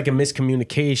was just like a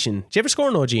miscommunication. Did you ever score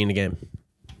an OG in a game?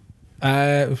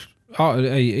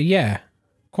 Yeah,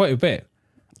 quite a bit.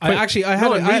 I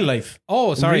had in real life.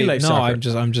 Oh, sorry. In real life no,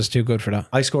 soccer. I'm just too good for that.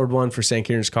 I scored one for St.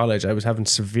 Kieran's College. I was having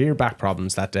severe back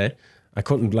problems that day. I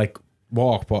couldn't like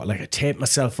walk, but like I taped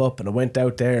myself up, and I went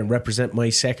out there and represent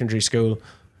my secondary school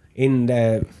in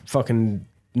the fucking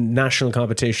national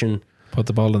competition. Put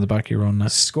the ball in the back of your own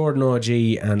net. Scored an OG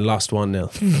and lost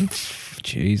 1-0.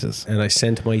 Jesus. And I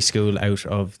sent my school out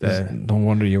of the... No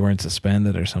wonder you weren't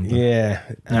suspended or something. Yeah.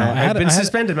 I've been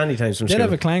suspended many times from school. Did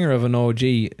have a clanger of an OG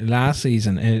last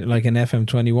season, like an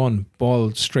FM21,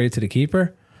 ball straight to the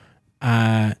keeper,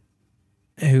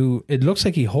 who it looks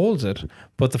like he holds it,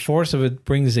 but the force of it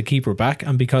brings the keeper back,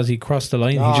 and because he crossed the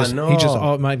line, he just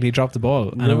automatically dropped the ball,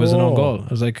 and it was an own goal. I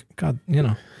was like, God,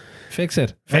 fix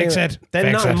it.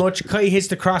 Then not much. Kai hits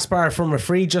the crossbar from a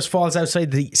free, just falls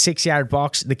outside the 6-yard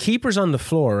box. The keeper's on the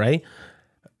floor, right?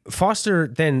 Foster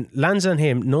then lands on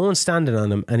him, no one's standing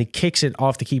on him, and he kicks it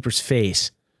off the keeper's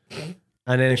face. And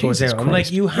then it goes out. I'm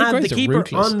like, you had the keeper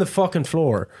on the fucking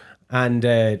floor, and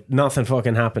nothing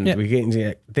fucking happened. Yeah. We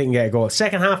didn't get a goal.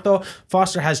 Second half though,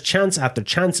 Foster has chance after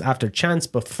chance after chance,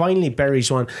 but finally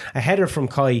buries one. A header from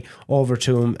Kai over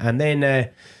to him, and then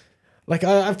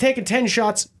I've taken 10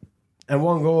 shots and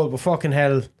 1 goal, but fucking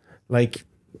hell, like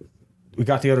we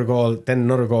got the other goal, then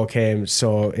another goal came,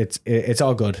 so it's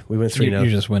all good. We went 3-0. You're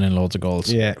just winning loads of goals.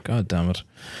 Yeah. God damn it.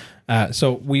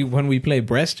 So when we play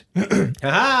Brest,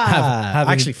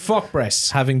 actually fuck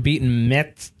Brest, having beaten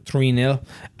Metz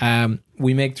 3-0,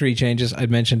 we make 3 changes. I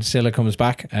mentioned Silla comes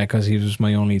back because he was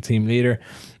my only team leader.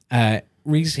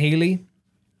 Reece Healy,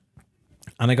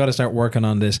 and I got to start working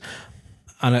on this.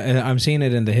 And I'm seeing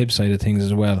it in the Hibs side of things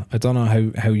as well. I don't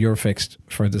know how you're fixed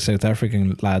for the South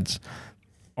African lads,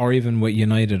 or even with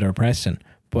United or Preston,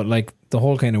 but like the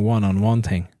whole kind of one-on-one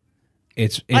thing. I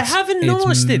haven't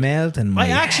noticed it. I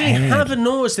actually haven't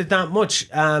noticed it that much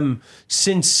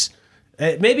since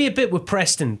maybe a bit with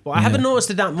Preston, but I haven't noticed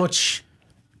it that much.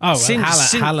 Oh,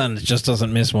 Haaland just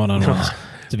doesn't miss one-on-ones.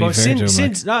 To be fair to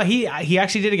him, he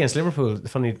actually did against Liverpool.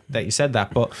 Funny that you said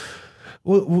that, but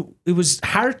it was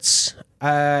Hearts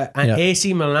and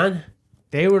AC Milan.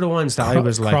 They were the ones that I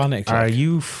was like, chronic, are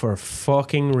you for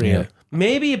fucking real? Yeah.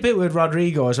 Maybe a bit with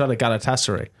Rodrigo as well at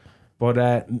Galatasaray.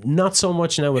 But not so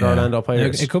much now with Orlando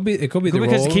Pirates. It could be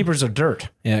because the keepers are dirt.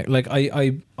 Yeah, like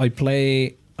I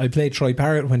play Troy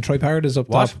Parrott when Troy Parrott is up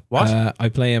top. What? I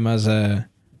play him as a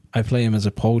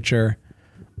poacher,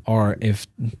 or if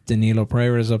Danilo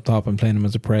Pereira is up top, I'm playing him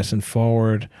as a pressing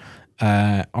forward.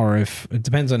 Or if it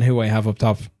depends on who I have up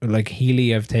top. Like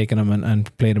Healy, I've taken him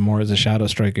and played him more as a shadow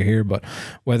striker here. But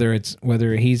whether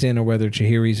he's in, or whether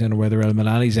Chihiri's in, or whether El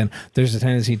Malali's in, there's a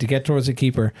tendency to get towards the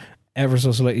keeper, ever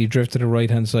so slightly drift to the right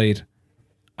hand side,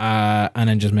 and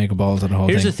then just make a ball to the whole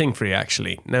thing. Here's the thing for you,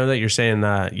 actually. Now that you're saying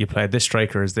that you play this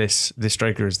striker is this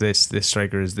striker is this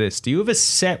striker is this, do you have a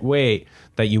set way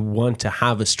that you want to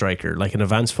have a striker, like an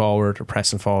advanced forward or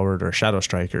pressing forward or a shadow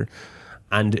striker?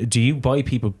 And do you buy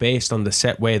people based on the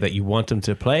set way that you want them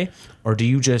to play, or do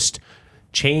you just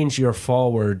change your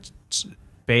forwards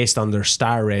based on their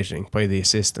star rating by the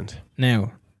assistant?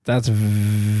 Now, that's a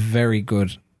very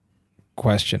good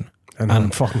question. And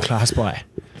I'm fucking class by.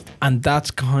 And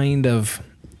that's kind of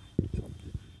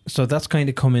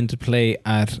come into play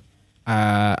at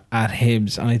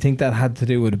Hibs, and I think that had to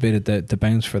do with a bit of the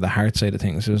bounce for the heart side of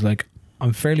things. It was like,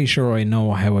 I'm fairly sure I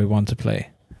know how I want to play,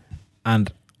 and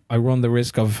I run the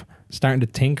risk of starting to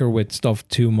tinker with stuff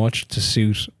too much to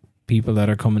suit people that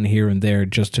are coming here and there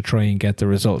just to try and get the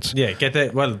results. Yeah,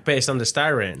 based on the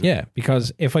star rating. Yeah,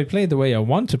 because if I played the way I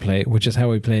want to play, which is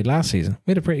how I played last season,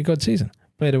 we had a pretty good season.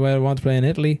 Played the way I want to play in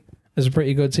Italy, is a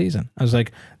pretty good season. I was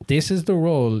like, this is the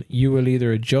role. You will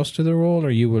either adjust to the role or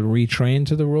you will retrain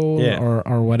to the role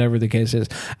or whatever the case is,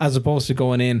 as opposed to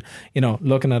going in,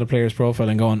 looking at a player's profile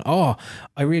and going, oh,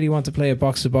 I really want to play a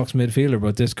box-to-box midfielder,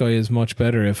 but this guy is much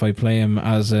better if I play him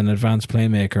as an advanced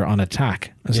playmaker on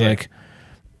attack. It's like,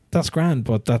 that's grand,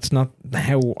 but that's not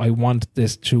how I want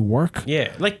this to work.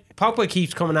 Yeah, like Pogba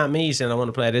keeps coming at me saying, I want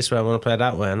to play this way, I want to play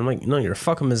that way. And I'm like, no, you're a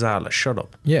fucking Mazzala, shut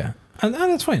up. Yeah. And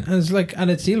that's fine. And it's like, and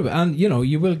it's deal with, and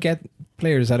you will get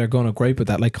players that are going to gripe with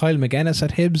that. Like Kyle McGuinness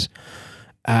at Hibs.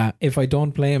 If I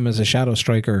don't play him as a shadow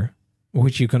striker,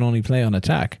 which you can only play on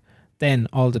attack, then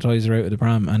all the toys are out of the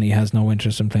pram, and he has no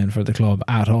interest in playing for the club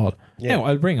at all. Yeah,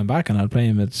 I'll bring him back and I'll play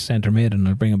him at centre mid, and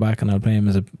I'll bring him back and I'll play him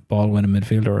as a ball winning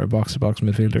midfielder or a box to box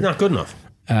midfielder. Not good enough.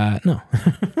 No.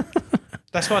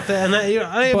 That's what I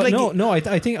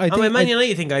think I'm a Man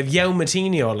United thing. I have Yao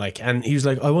Moutinho, and he was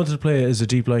like, I wanted to play as a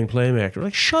deep line playmaker.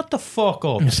 Like, shut the fuck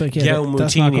up. It's like, Yao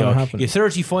Moutinho, you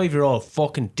 35-year-old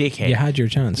fucking dickhead. You had your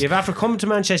chance. You've after coming to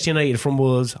Manchester United from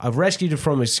Wolves, I've rescued you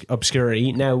from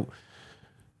obscurity. Now,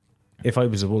 if I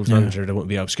was a Wolves manager, that wouldn't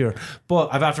be obscure.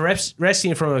 But I've after rescuing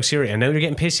you from obscurity, and now you're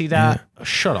getting pissy that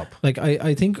shut up. Like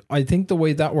I think the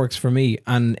way that works for me,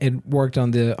 and it worked on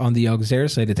the Auxerre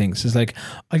side of things, is like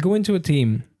I go into a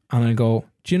team and I go,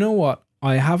 do you know what?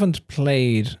 I haven't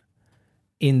played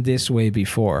in this way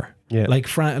before. Yeah. Like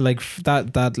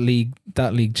that League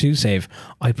 2 save,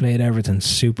 I played Everton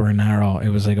super narrow. It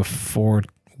was like a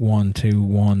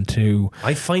 4-1-2-1-2.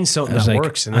 I find something that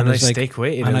works, and then I stick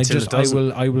with it. And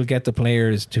I will get the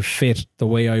players to fit the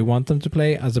way I want them to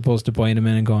play, as opposed to buying them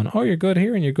in and going, oh, you're good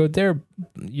here and you're good there.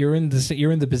 You're in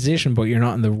the position, but you're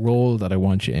not in the role that I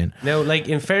want you in. Now, like,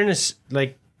 in fairness,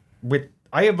 like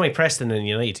I have my Preston and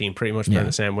United team pretty much playing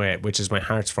the same way, which is my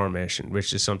Hearts formation,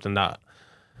 which is something that,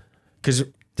 because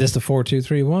this the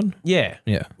 4-2-3-1. Yeah.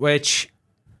 Which.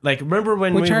 Like, remember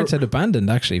when Hearts had abandoned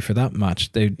actually for that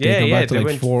match. They go back to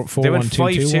like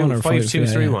 4-1-2-1 or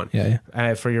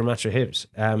 5-2-3-1 for your match of Hibs,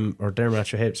 or their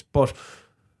match of Hibs. But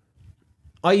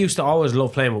I used to always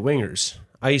love playing with wingers.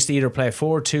 I used to either play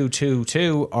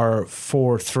 4-2-2-2 or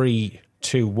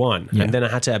 4-3-2-1, and then I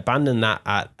had to abandon that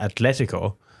at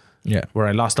Atletico, where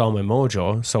I lost all my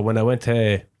mojo. So when I went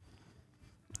to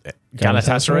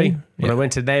Galatasaray. When I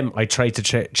went to them, I tried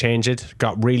to change it,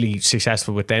 got really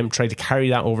successful with them, tried to carry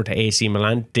that over to AC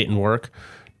Milan, didn't work.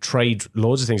 Tried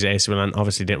loads of things at AC Milan,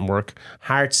 obviously didn't work.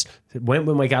 Hearts, went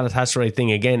with my Galatasaray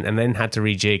thing again, and then had to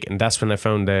rejig, and that's when I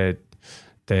found the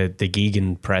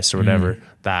Gegan press or whatever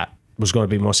that was going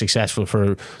to be more successful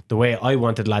for the way I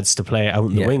wanted lads to play out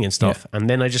in the wing and stuff. And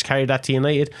then I just carried that to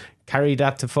United, carried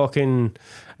that to fucking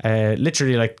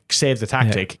literally like save the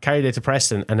tactic, carried it to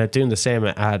Preston, and I'm doing the same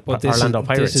at Orlando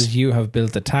Pirates. This is you have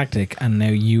built the tactic, and now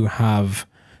you have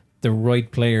the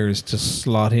right players to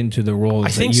slot into the roles. I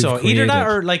think so. Created. Either that,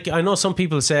 or like, I know some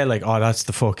people say like, oh, that's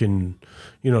the fucking,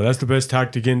 that's the best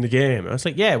tactic in the game. I was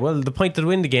like, yeah, well, the point to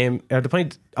win the game, or the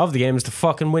point of the game, is to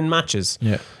fucking win matches.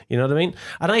 Yeah, you know what I mean.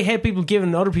 And I hate people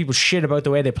giving other people shit about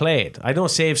the way they played. I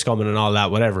don't save scumming and all that,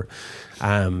 whatever.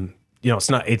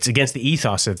 It's against the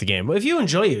ethos of the game. But if you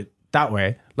enjoy it that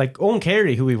way, like Owen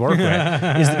Carey, who we work with,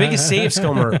 is the biggest save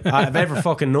scummer I've ever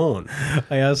fucking known.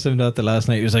 I asked him that the last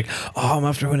night. He was like, oh, I'm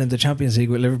after winning the Champions League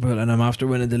with Liverpool, and I'm after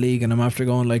winning the league, and I'm after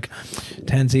going like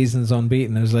 10 seasons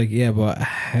unbeaten. I was like, yeah, but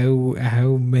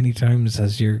how many times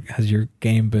has your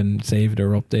game been saved or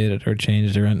updated or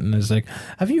changed or anything? It's like,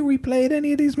 have you replayed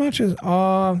any of these matches?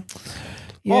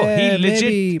 Yeah, he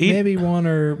legit, maybe one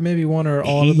or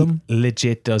all of them.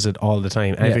 Legit does it all the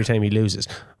time. Every time he loses.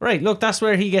 Right, look, that's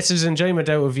where he gets his enjoyment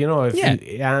out of,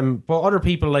 but other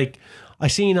people, like, I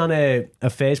seen on a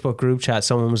Facebook group chat,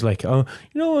 someone was like, oh,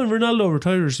 when Ronaldo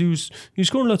retires, he's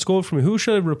scoring lots of goals for me. Who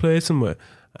should I replace him with?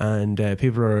 And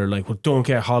people are like, well, don't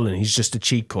get Holland. He's just a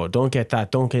cheat code. Don't get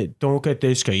that. Don't get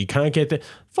this guy. You can't get the.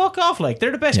 Fuck off! Like, they're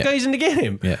the best guys in the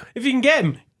game. Yeah. If you can get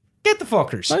him, get the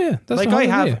fuckers. Oh yeah, that's like I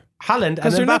have. Haaland,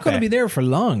 because they're not going to be there for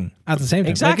long at the same time.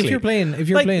 Exactly. Like if you're playing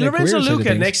Lorenzo a career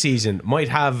Luca next season might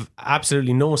have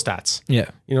absolutely no stats.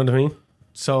 Yeah, you know what I mean.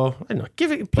 So I don't know.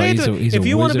 Play it. If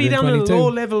you want to be down in a low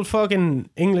level fucking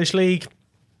English league,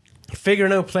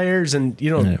 figuring out players and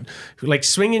like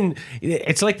swinging.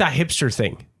 It's like that hipster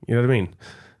thing. You know what I mean?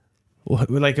 What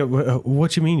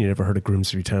you mean you never heard of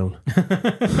Grimsby Town?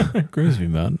 Grimsby,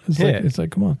 man. It's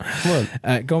like come on.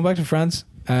 Going back to France.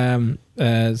 segueing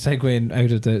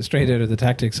straight out of the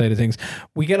tactics side of things,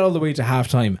 we get all the way to half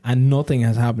time and nothing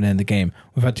has happened in the game.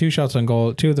 We've had 2 shots on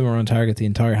goal, 2 of them are on target the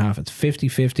entire half. It's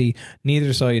 50-50.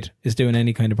 Neither side is doing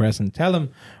any kind of pressing. Tell them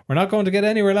we're not going to get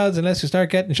anywhere, lads, unless you start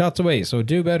getting shots away. So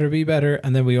do better, be better.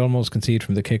 And then we almost concede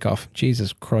from the kickoff.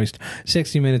 Jesus Christ.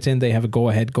 60 minutes in, they have a go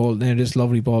ahead goal. Now this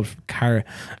lovely ball from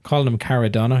calling him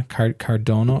Cardano.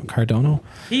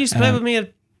 He used to play with me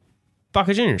at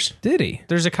Boca Juniors. Did he?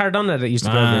 There's a Cardona that used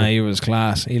to play with me. He was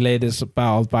class. He laid his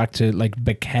ball back to like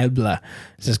Bekebla.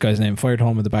 Is this guy's name? Fired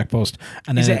home at the back post.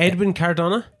 And Is then, it Edwin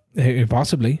Cardona?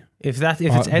 Possibly. If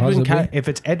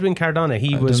it's Edwin Cardona,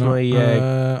 he was my.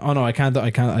 Oh no, I can't. I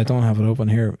don't have it open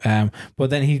here. But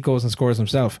then he goes and scores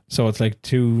himself. So it's like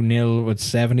 2-0 with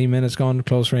 70 minutes gone.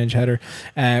 Close range header.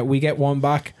 We get one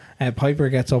back. Piper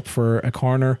gets up for a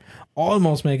corner.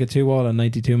 Almost make it 2-2 in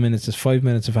 92 minutes. There's 5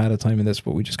 minutes of added time in this,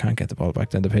 but we just can't get the ball back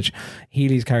down the pitch.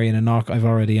 Healy's carrying a knock. I've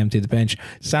already emptied the bench.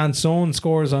 Sanson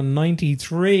scores on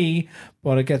 93,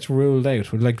 but it gets ruled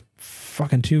out with like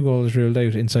fucking 2 goals ruled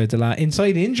out inside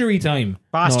inside injury time.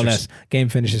 Bastards. No less. Game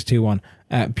finishes 2-1.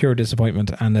 Pure disappointment,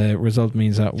 and the result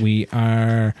means that we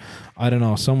are, I don't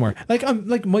know, somewhere.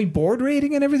 Like my board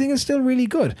rating and everything is still really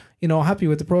good. You know, happy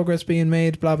with the progress being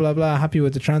made, blah blah blah. Happy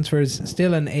with the transfers.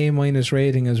 Still an A-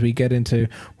 rating as we get into,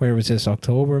 where was this,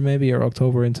 October maybe, or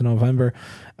October into November.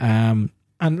 And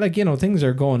like, you know, things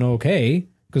are going okay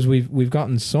because we've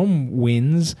gotten some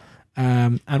wins.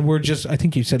 And we're just, I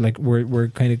think you said, like, we're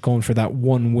kind of going for that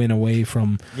 1 win away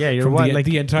from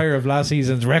the entire of last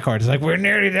season's record. It's like we're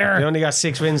nearly there. We only got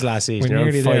 6 wins last season. We're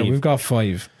nearly there. We've got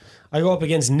 5. I go up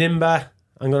against Nimba.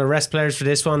 I'm going to rest players for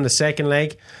this one, the second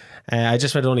leg. I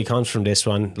just read only comes from this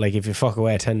one. Like, if you fuck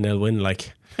away a 10-0 win,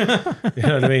 like, you know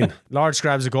what I mean? Large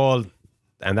grabs a goal,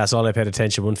 and that's all I paid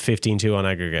attention. 15-2 on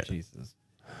aggregate.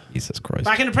 Jesus Christ.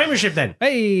 Back in the Premiership then.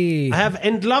 Hey! I have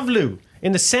Endlovlu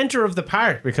in the centre of the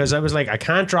park because I was like, I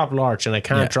can't drop Lorch and I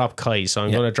can't drop Kai, so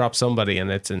I'm going to drop somebody,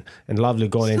 and it's Endlovlu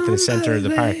going into the centre of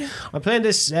the park. I'm playing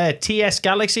this TS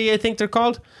Galaxy, I think they're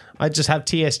called. I just have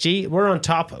TSG. We're on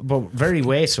top, but very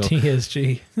wasteful.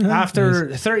 TSG.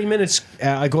 After 30 minutes,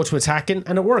 I go to attacking,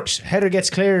 and it works. Header gets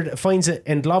cleared, finds it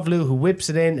Endlovlu, who whips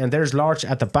it in, and there's Lorch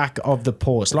at the back of the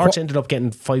post. Lorch ended up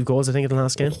getting 5 goals, I think, in the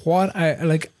last game.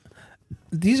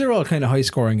 These are all kind of high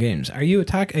scoring games. Are you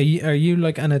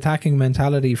like an attacking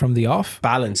mentality from the off?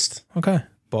 Balanced. Okay.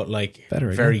 But like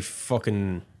Better very again.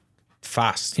 fucking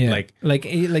fast. Yeah. Like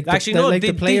actually,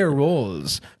 the player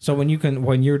roles. So when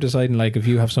you're deciding, like, if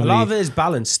you have a somebody, lot of it is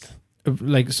balanced.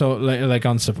 like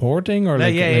on supporting, or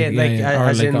I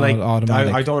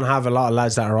automatic. don't have a lot of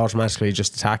lads that are automatically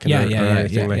just attacking or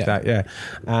anything like that. Yeah.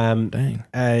 Dang.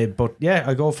 But yeah,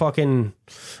 I go fucking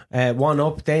 1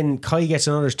 up. Then Kai gets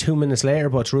another 2 minutes later,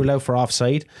 but it's ruled out for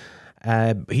offside.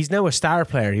 He's now a star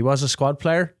player. He was a squad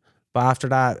player, but after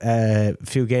that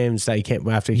few games that he came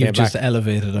back,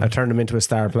 elevated him. I turned him into a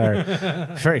star player.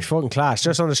 Very fucking class.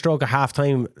 Just on the stroke of half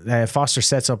time, Foster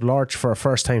sets up Lorch for a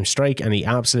first time strike, and he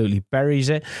absolutely buries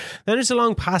it. Then there's a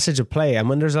long passage of play, and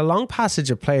when there's a long passage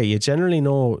of play, you generally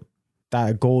know that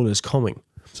a goal is coming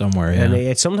somewhere. Yeah.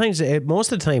 And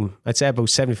most of the time, I'd say about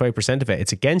 75% of it,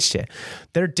 it's against you.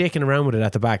 They're dicking around with it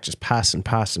at the back, just passing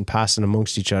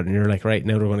amongst each other, and you're like, right,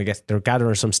 now they're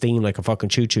gathering some steam like a fucking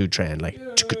choo-choo train, like.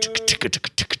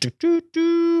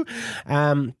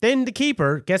 Then the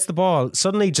keeper gets the ball,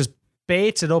 suddenly just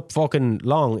baits it up fucking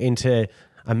long into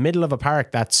a middle of a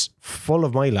park that's full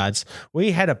of my lads.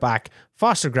 We head it back.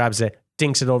 Foster grabs it,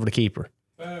 dinks it over the keeper.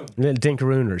 Wow. Little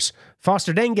dinkarooners.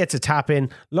 Foster then gets a tap in.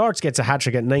 Lorch gets a hat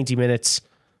trick at 90 minutes.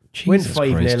 Win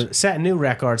 5-0, set a new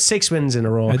record, 6 wins in a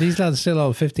row. Are these lads still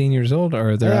all 15 years old,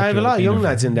 or are there? I have a lot of young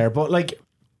lads in there, but like,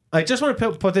 I just want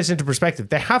to put this into perspective.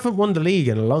 They haven't won the league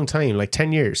in a long time, like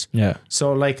 10 years. Yeah.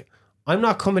 So like, I'm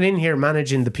not coming in here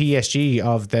managing the PSG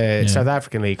of the South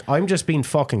African league. I'm just being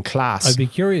fucking class. I'd be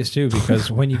curious too,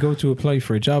 because when you go to apply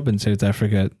for a job in South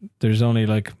Africa, there's only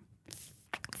like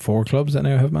 4 clubs that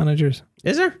now have managers.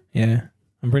 Is there? Yeah.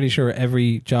 I'm pretty sure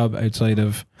every job outside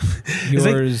of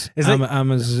yours, even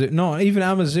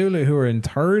Amazulu, who are in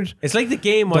 3rd. It's like the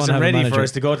game wasn't ready for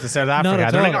us to go to South Africa.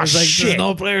 They're like, shit. There's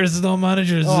no players, there's no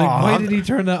managers. It's like, why did he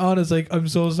turn that on? It's like, I'm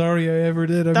so sorry I ever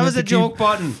did. That was a joke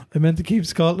button. I meant to keep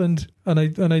Scotland, and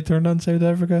I turned on South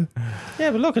Africa. Yeah,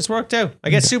 but look, it's worked out.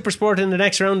 I get Super Sport in the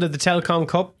next round of the Telcom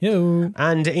Cup. Yo.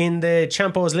 And in the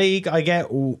Champions League, I get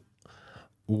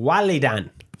Walidan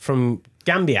from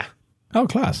Gambia. Oh,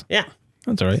 class. Yeah.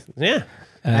 That's all right. Yeah.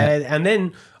 And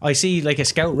then I see like a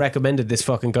scout recommended this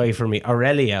fucking guy for me,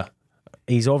 Aurelia.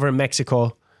 He's over in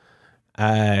Mexico.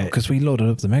 Because we loaded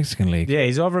up the Mexican league. Yeah,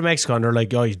 he's over in Mexico and they're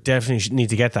like, oh, you definitely need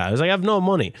to get that. I was like, I have no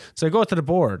money. So I go to the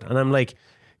board and I'm like,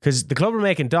 because the club are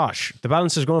making dosh. The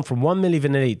balance is going from 1 million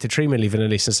vanilli to 3 million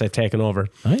vanilli since I've taken over.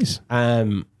 Nice.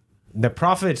 The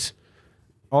profit,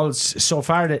 so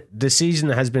far the season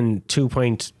has been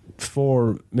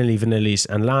 2.4 million vanillis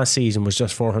and last season was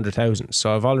just 400,000.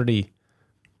 So I've already...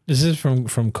 This is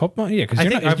from cup money? Yeah,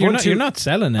 because you're not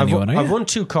selling anyone, are you? I've won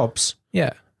 2 cups.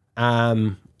 Yeah.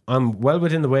 I'm well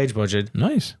within the wage budget.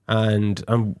 Nice. And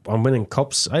I'm winning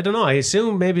cups. I don't know. I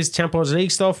assume maybe it's Champions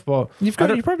League stuff, but you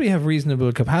probably have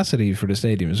reasonable capacity for the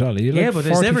stadium as well. But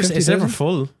it's never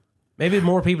full. Maybe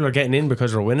more people are getting in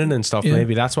because they're winning and stuff. Yeah.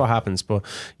 Maybe that's what happens. But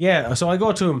yeah, so I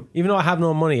go to him, even though I have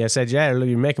no money. I said, "Yeah, look,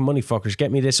 you're making money, fuckers. Get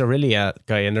me this Aurelia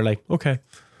guy." And they're like, "Okay."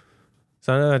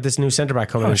 So I this new centre back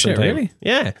coming in. Shit, really?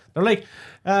 Yeah, they're like,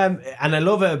 and I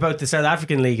love it about the South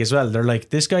African league as well. They're like,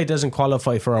 this guy doesn't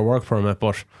qualify for our work permit,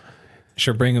 but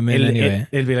sure, bring him in anyway.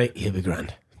 It'll be like, he'll be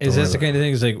grand. Is this the kind of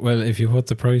thing? It's like, well, if you put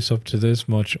the price up to this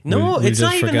much, no, we'll it's just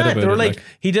not even forget that. about They're it. like,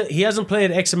 he hasn't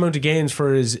played X amount of games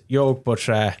for his yoke, but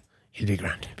he'll be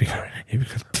grand. He'll be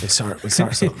good. We'll sort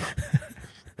something.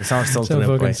 Some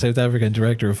fucking South African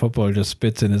director of football just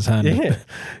spits in his hand,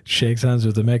 shakes hands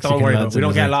with the Mexican. Don't worry lads. we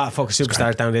don't get a lot of fucking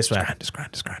superstars down this way. It's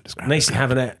grand. Nice to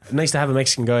have a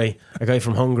Mexican guy, a guy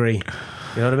from Hungary.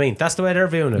 You know what I mean? That's the way they're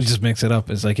viewing it. You just mix it up.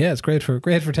 It's like, yeah, it's great for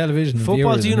television.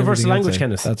 Football's a universal language,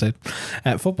 Kenneth. That's it.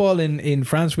 Football in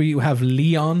France, we have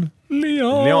Lyon.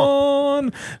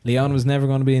 Lyon was never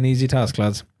going to be an easy task,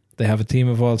 lads. They have a team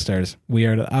of all-stars. We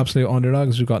are the absolute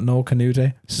underdogs. We've got no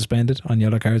Canute suspended on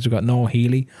yellow cards. We've got no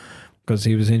Healy because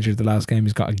he was injured the last game.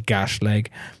 He's got a gashed leg.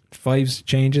 5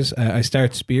 changes. I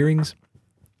start Spearings,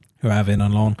 who I have in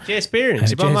on loan. Jay Spearings.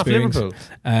 He bought him off Liverpool.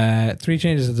 3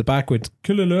 changes at the back with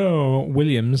Kilolo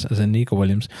Williams, as in Nico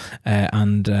Williams,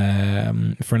 and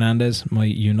Fernandez, my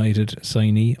United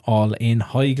signee, all in.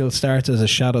 Heigl starts as a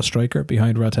shadow striker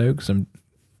behind Ratau because I'm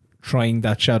trying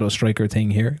that shadow striker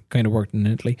thing here. Kind of worked in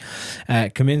Italy.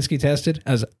 Kaminsky tested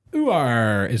as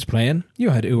Uar is playing. You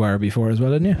had Uar before as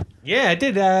well, didn't you? Yeah, I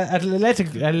did.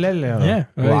 Athletic. Yeah,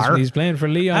 well, he's playing for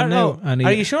Lyon now. And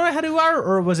are you sure I had Uar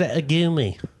or was it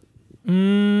Agumi?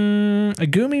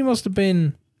 Agumi must have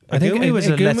been. I think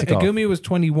Agumi was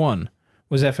 21.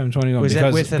 Was FM21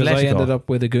 because I ended up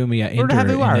with Agumi at Inter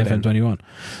in FM21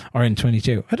 or in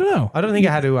 22. I don't know. I don't think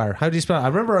I had Uar. How do you spell it? I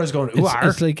remember I was going Uar.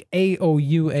 It's like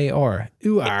Aouar.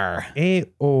 Uar.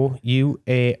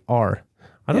 Aouar.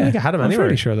 I don't think I had him anywhere. I'm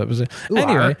pretty sure that was it.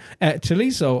 Anyway,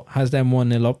 Tolisso has them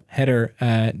 1-0 up. Header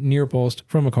near post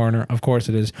from a corner. Of course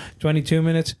it is. 22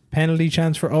 minutes. Penalty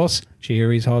chance for us.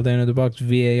 Sheary's hauled down in the box.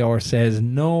 VAR says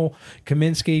no.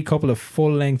 Kaminsky, couple of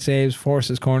full length saves,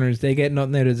 forces corners. They get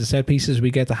nothing out of the set pieces.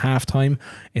 We get to half time.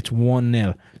 It's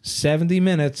 1-0. 70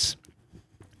 minutes.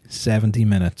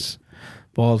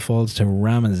 Ball falls to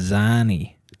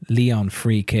Ramazani. Lyon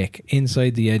free kick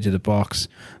inside the edge of the box.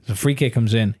 The free kick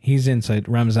comes in. He's inside.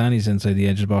 Ramazani's inside the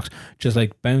edge of the box. Just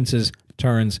like bounces,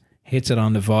 turns, hits it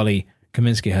on the volley.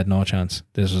 Kaminsky had no chance.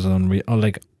 This was unreal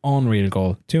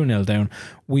goal. 2-0 down.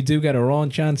 We do get our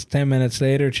own chance 10 minutes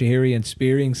later. Chihiri and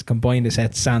Spearings combined to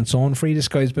set Sanson free. This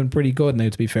guy's been pretty good now,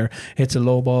 to be fair. Hits a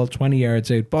low ball 20 yards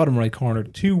out, bottom right corner,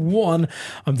 2-1.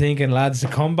 I'm thinking, lads, the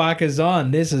comeback is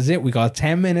on. This is it. We got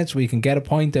 10 minutes. We can get a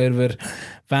point out of it.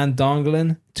 Van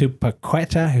Dongelen to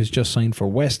Paqueta, who's just signed for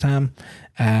West Ham.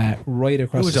 Right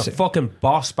across. He was a fucking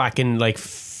boss back in like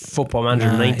Football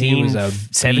Manager 19. He was a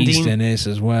 17 beast in this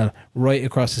as well. Right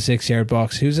across the 6-yard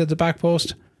box. Who's at the back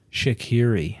post?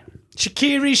 Shaqiri.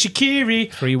 3-1.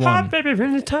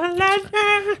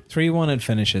 3-1 it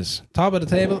finishes. Top of the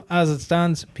table as it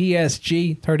stands.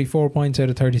 PSG 34 points out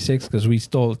of 36 because we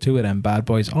stole 2 of them bad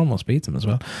boys. Almost beat them as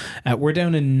well. We're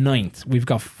down in 9th. We've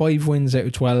got 5 wins out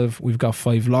of 12. We've got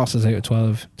 5 losses out of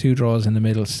 12. 2 draws in the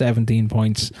middle. 17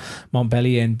 points.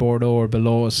 Montpellier and Bordeaux are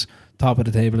below us. Top of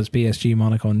the table is PSG,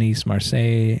 Monaco, Nice,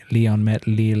 Marseille, Lyon, Met,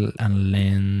 Lille and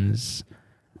Lens.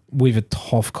 We've a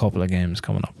tough couple of games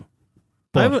coming up.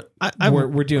 But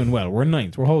we're doing well. We're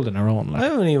 9th. We're holding our own. I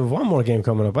only have 1 more game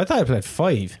coming up. I thought I played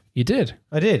 5. You did?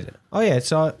 I did. Oh yeah,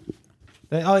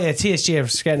 TSG. I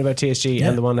was forgetting about TSG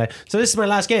and the one night. So this is my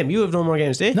last game. You have no more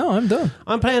games, do you? No, I'm done.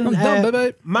 I'm playing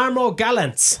bye-bye. Marmo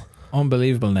Gallants.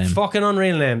 Unbelievable name. Fucking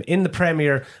unreal name. In the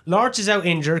Premier. Lorch is out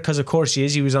injured because of course he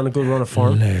is. He was on a good run of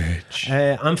form.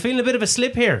 I'm feeling a bit of a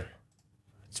slip here.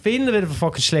 It's feeling a bit of a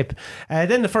fucking slip.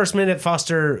 Then the first minute,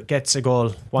 Foster gets a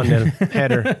goal. 1-0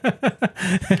 header.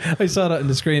 I saw that in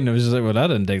the screen. I was just like, well, that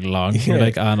didn't take long. You're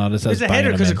like, oh no, this is a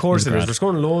header because of course it is. We're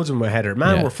scoring loads in my header.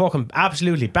 Man, Yeah. we're fucking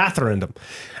absolutely battering them.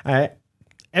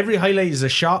 Every highlight is a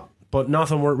shot. but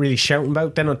nothing worth really shouting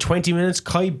about. Then on 20 minutes,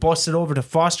 Kai busted over to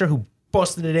Foster, who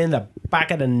busted it in the back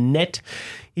of the net.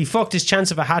 He fucked his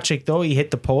chance of a hat-trick though. He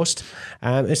hit the post.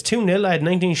 It's 2-0. I had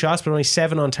 19 shots but only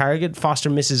 7 on target. Foster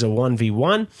misses a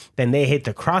 1v1. Then they hit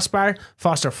the crossbar.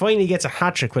 Foster finally gets a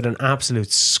hat-trick with an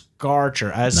absolute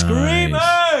scorcher. A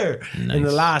screamer in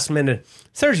the last minute.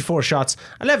 34 shots,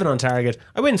 11 on target.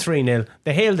 I win 3-0.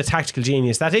 They hail the tactical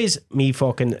genius. That is me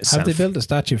fucking self. Have they built a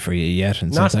statue for you yet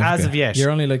in Not South Africa? as of yet.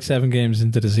 You're only like 7 games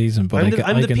into the season, but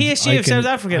I'm the PSG of South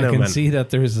Africa now, I can man. see that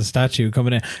there is a statue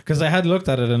coming in, because I had looked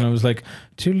at it and I was like,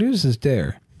 Toulouse is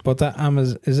there, but that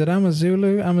is it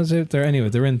Amazulu? They're anyway.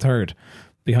 They're in third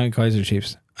behind Kaiser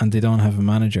Chiefs, and they don't have a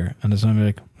manager. And it's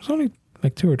only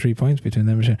like 2 or 3 points between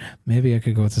them. Maybe I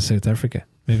could go to South Africa.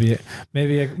 Maybe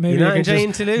I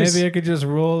could just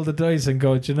roll the dice and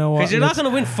go, do you know what? Because you're not going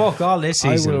to win fuck all this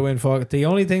season. I will win fuck. The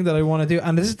only thing that I want to do,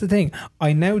 and this is the thing,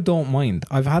 I now don't mind.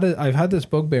 I've had this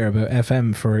bugbear about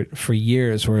FM for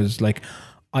years, where it's like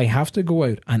I have to go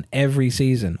out and every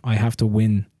season I have to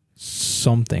win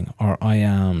something or I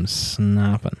am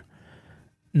snapping.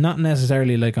 Not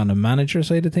necessarily like on the manager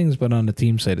side of things, but on the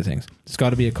team side of things. There's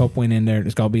got to be a cup win in there.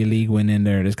 There's got to be a league win in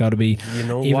there. There's got to be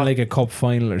like a cup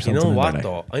final or something. You know what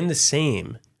though? I'm the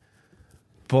same,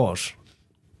 but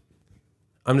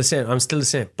I'm still the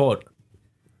same. But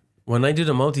when I do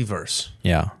the multiverse,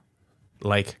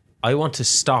 like I want to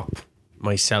stop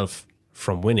myself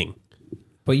from winning.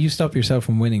 But you stop yourself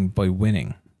from winning by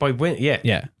winning.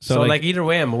 Yeah. So like either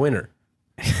way, I'm a winner.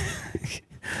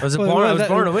 I was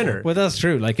born a winner. Well, that's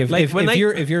true. Like if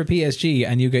you're PSG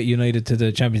and you get United to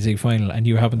the Champions League final and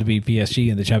you happen to be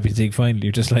PSG in the Champions League final,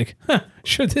 you're just like,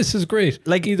 sure, this is great.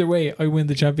 Like either way, I win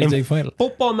the Champions League final.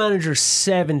 Football Manager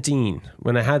 17,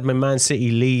 when I had my Man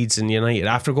City, Leeds, and United,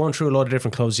 after going through a lot of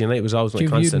different clubs, United was always my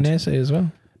constant. Did you as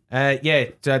well?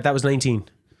 That was 19.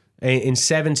 In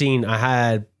 17,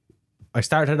 I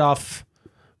started off.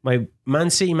 My Man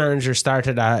City manager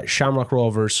started at Shamrock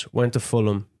Rovers, went to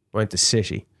Fulham, went to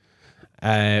City.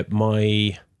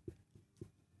 My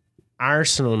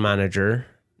Arsenal manager,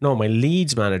 my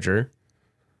Leeds manager,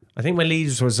 I think my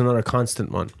Leeds was another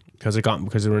constant one because they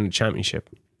were in the Championship.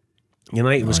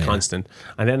 United was constant,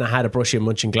 and then I had a Borussia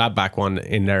Mönchengladbach one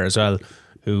in there as well,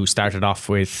 who started off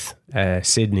with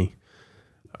Sydney,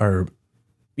 Melbourne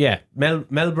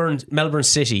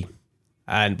City,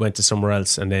 and went to somewhere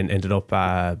else, and then ended up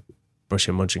Borussia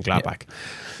Mönchengladbach. Yeah.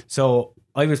 So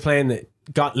I was playing.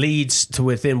 Got Leeds to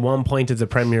within 1 point of the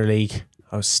Premier League.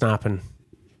 I was snapping,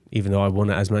 even though I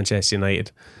won it as Manchester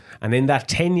United. And in that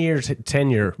 10-year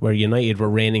tenure where United were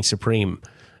reigning supreme,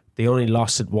 they only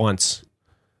lost it once,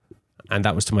 and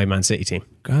that was to my Man City team.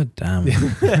 God damn. But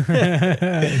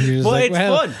it's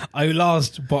fun. I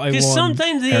lost, but I won. Because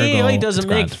sometimes the AI doesn't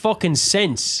make fucking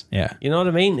sense. Yeah. You know what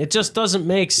I mean? It just doesn't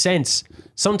make sense.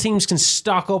 Some teams can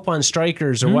stock up on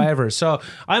strikers or whatever. So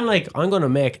I'm like, I'm going to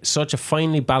make such a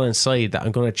finely balanced side that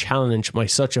I'm going to challenge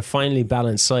such a finely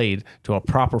balanced side to a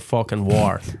proper fucking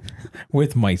war.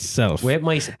 With myself.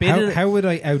 How would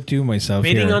I outdo myself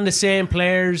bidding here? On the same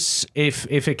players if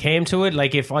it came to it.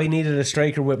 Like if I needed a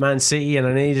striker with Man City and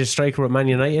I needed a striker with Man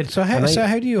United. So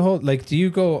how do you hold, like, do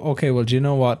you go, okay, well, do you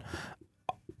know what?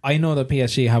 I know that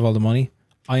PSG have all the money.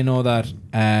 I know that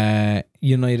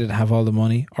United have all the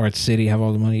money, or City have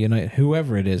all the money. United,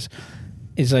 whoever it is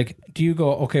like, do you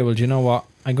go, okay, well, do you know what?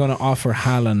 I'm going to offer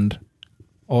Haaland,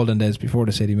 olden days before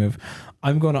the City move,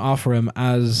 I'm going to offer him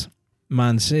as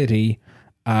Man City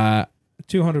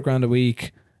 200 grand a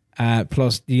week,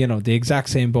 plus the exact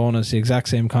same bonus, the exact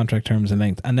same contract terms and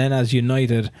length, and then as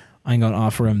United, I'm going to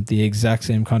offer him the exact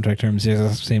same contract terms, the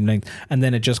exact same length, and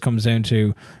then it just comes down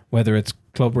to whether it's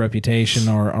club reputation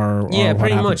or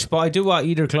pretty much. But I do what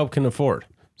either club can afford.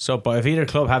 So, but if either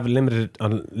club have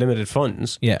unlimited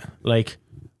funds, like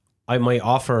I might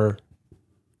offer,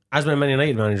 as my Man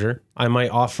United manager, I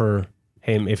might offer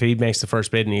him, if he makes the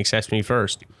first bid and he accepts me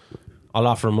first, I'll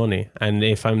offer him money. And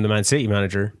if I'm the Man City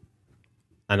manager,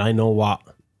 and I know what.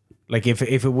 Like if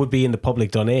it would be in the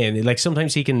public domain, like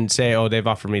sometimes he can say, "Oh, they've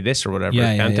offered me this or whatever."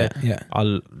 Yeah.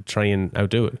 I'll try and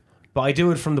outdo it, but I do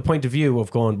it from the point of view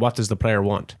of going, "What does the player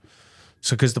want?"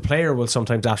 So, because the player will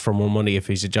sometimes ask for more money if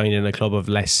he's joining a club of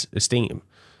less esteem.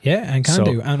 Yeah, and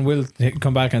do, and we'll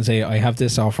come back and say, "I have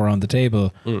this offer on the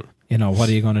table. What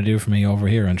are you going to do for me over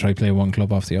here?" And try play one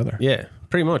club off the other. Yeah,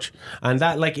 pretty much. And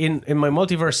that, like in my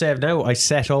multiverse save now, I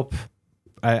set up.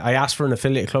 I asked for an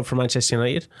affiliate club for Manchester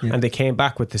United, and they came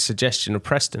back with the suggestion of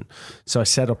Preston. So I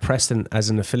set up Preston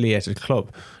as an affiliated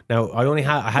club. Now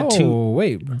I had two. Oh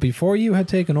wait! Before you had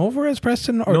taken over as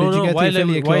Preston, or did you get the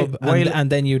affiliate club and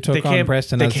then you took on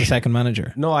Preston as the second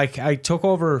manager? No, I took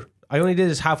over. I only did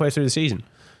this halfway through the season.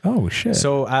 Oh shit.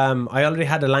 So I already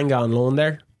had Elanga on loan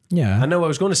there. Yeah. I know I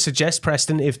was going to suggest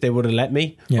Preston if they would have let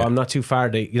me, but I'm not too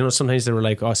far. Sometimes they were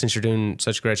like, oh, since you're doing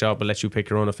such a great job, we'll let you pick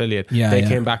your own affiliate. They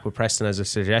came back with Preston as a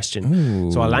suggestion.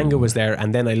 Ooh. So Elanga was there,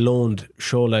 and then I loaned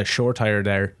Shola Shortire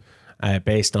there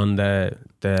based on the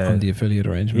affiliate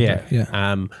arrangement.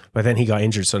 Yeah. But then he got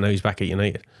injured, so now he's back at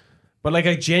United. But like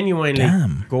I genuinely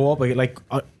go up, like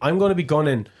I'm going to be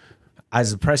gunning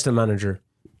as a Preston manager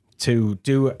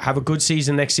to have a good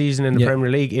season next season in the Premier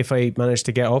League if I manage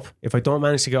to get up. If I don't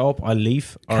manage to get up, I'll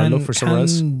leave or I'll look for somewhere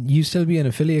else. Can you still be an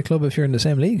affiliate club if you're in the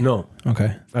same league? No.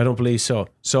 Okay. I don't believe so.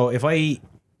 So if I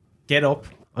get up,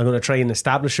 I'm going to try and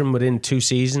establish him within 2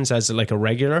 seasons as like a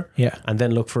regular, and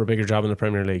then look for a bigger job in the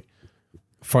Premier League.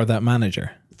 For that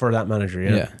manager? For that manager,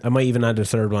 yeah. I might even add a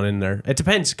third one in there. It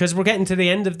depends, because we're getting to the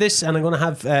end of this and I'm going to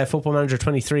have Football Manager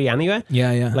 23 anyway.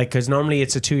 Yeah. Like, because normally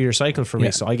it's a 2-year cycle for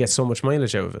me, so I get so much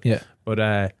mileage out of it. Yeah. But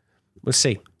we'll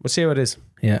see. We'll see how it is.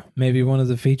 Yeah. Maybe one of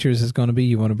the features is going to be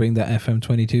you want to bring that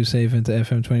FM22 save into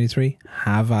FM23.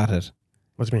 Have at it.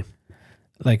 What do you mean?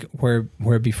 Like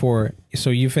where before,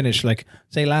 so you finish like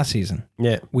say last season,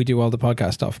 we do all the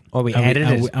podcast stuff. Oh, we edit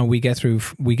it, and we get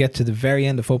to the very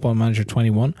end of Football Manager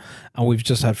 21, and we've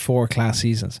just had 4 class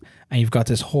seasons, and you've got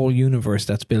this whole universe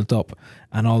that's built up,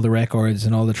 and all the records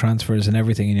and all the transfers and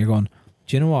everything, and you're going,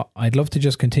 do you know what? I'd love to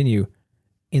just continue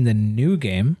in the new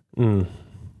game,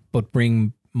 but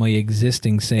bring my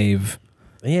existing save.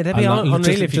 Yeah, that'd be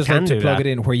unreal if you can do plug that.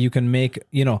 it in where you can make,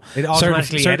 it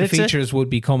certain features would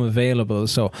become available.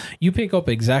 So you pick up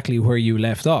exactly where you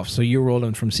left off. So you're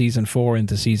rolling from season 4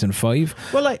 into season 5.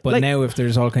 Well, but now if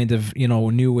there's all kind of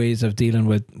new ways of dealing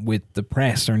with the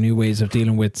press or new ways of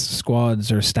dealing with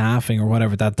squads or staffing or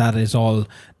whatever, that is all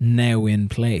now in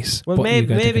place. Well,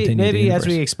 maybe as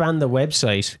we expand the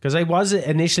website, because I was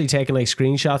initially taking like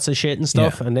screenshots of shit and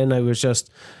stuff, and then I was just.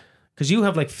 Because you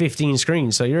have like 15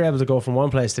 screens, so you're able to go from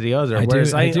one place to the other. I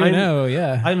do know,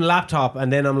 yeah. I'm laptop,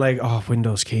 and then I'm like,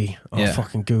 Windows key.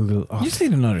 Fucking Google. You just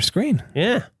need another screen.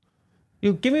 Yeah.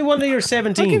 You give me one of your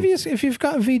 17. I'll give you, if you've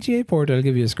got a VGA port, I'll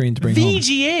give you a screen to bring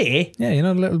VGA? Home. Yeah,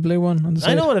 the little blue one on the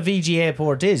side. I know what a VGA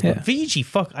port is, but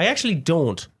I actually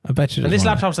don't. I bet you. And this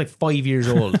laptop's like 5 years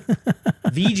old.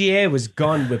 VGA was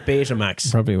gone with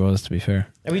Betamax. Probably was, to be fair.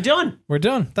 Are we done? We're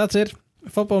done. That's it.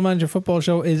 Football Manager Football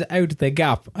Show is out the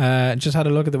gap. Just had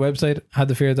a look at the website. Had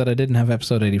the fear that I didn't have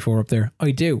episode 84 up there. I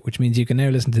do, which means you can now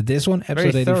listen to this one,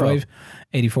 episode 85,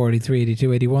 84, 83,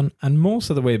 82, 81, and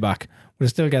most of the way back. We'll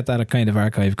still get that kind of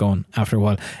archive going after a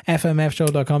while.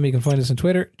 FMFshow.com. You can find us on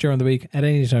Twitter during the week at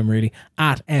any time really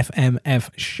at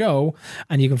FMF Show,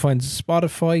 and you can find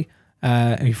Spotify.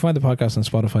 And you find the podcast on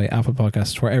Spotify, Apple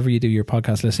Podcasts, wherever you do your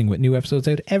podcast listening, with new episodes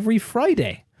out every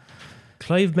Friday.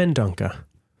 Clive Mendonca.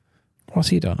 What's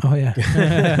he done? Oh yeah.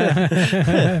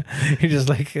 You're just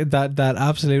like that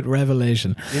absolute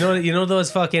revelation. You know those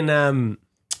fucking like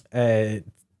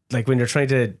when you're trying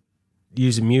to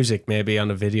use music maybe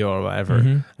on a video or whatever,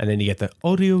 and then you get the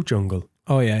audio jungle.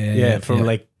 Oh yeah.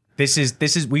 Like this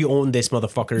is we own this,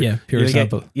 motherfucker. Yeah, pure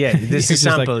sample. This is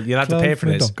sample. Like, you'll have to pay for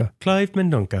this. Clive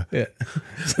Mendonca. Yeah.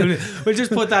 We'll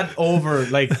just put that over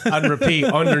like and repeat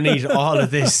underneath all of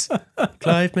this.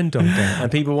 Clive Mendonca,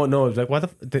 and people won't know. Like,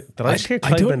 what did I hear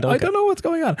Clive Mendonca? I don't know what's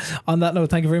going on. On that note,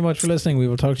 thank you very much for listening. We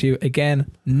will talk to you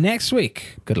again next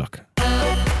week. Good luck.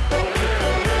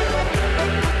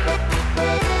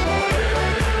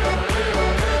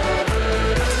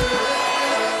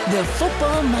 The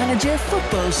Football Manager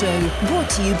Football Show, brought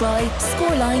to you by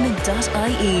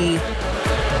scoreline.ie.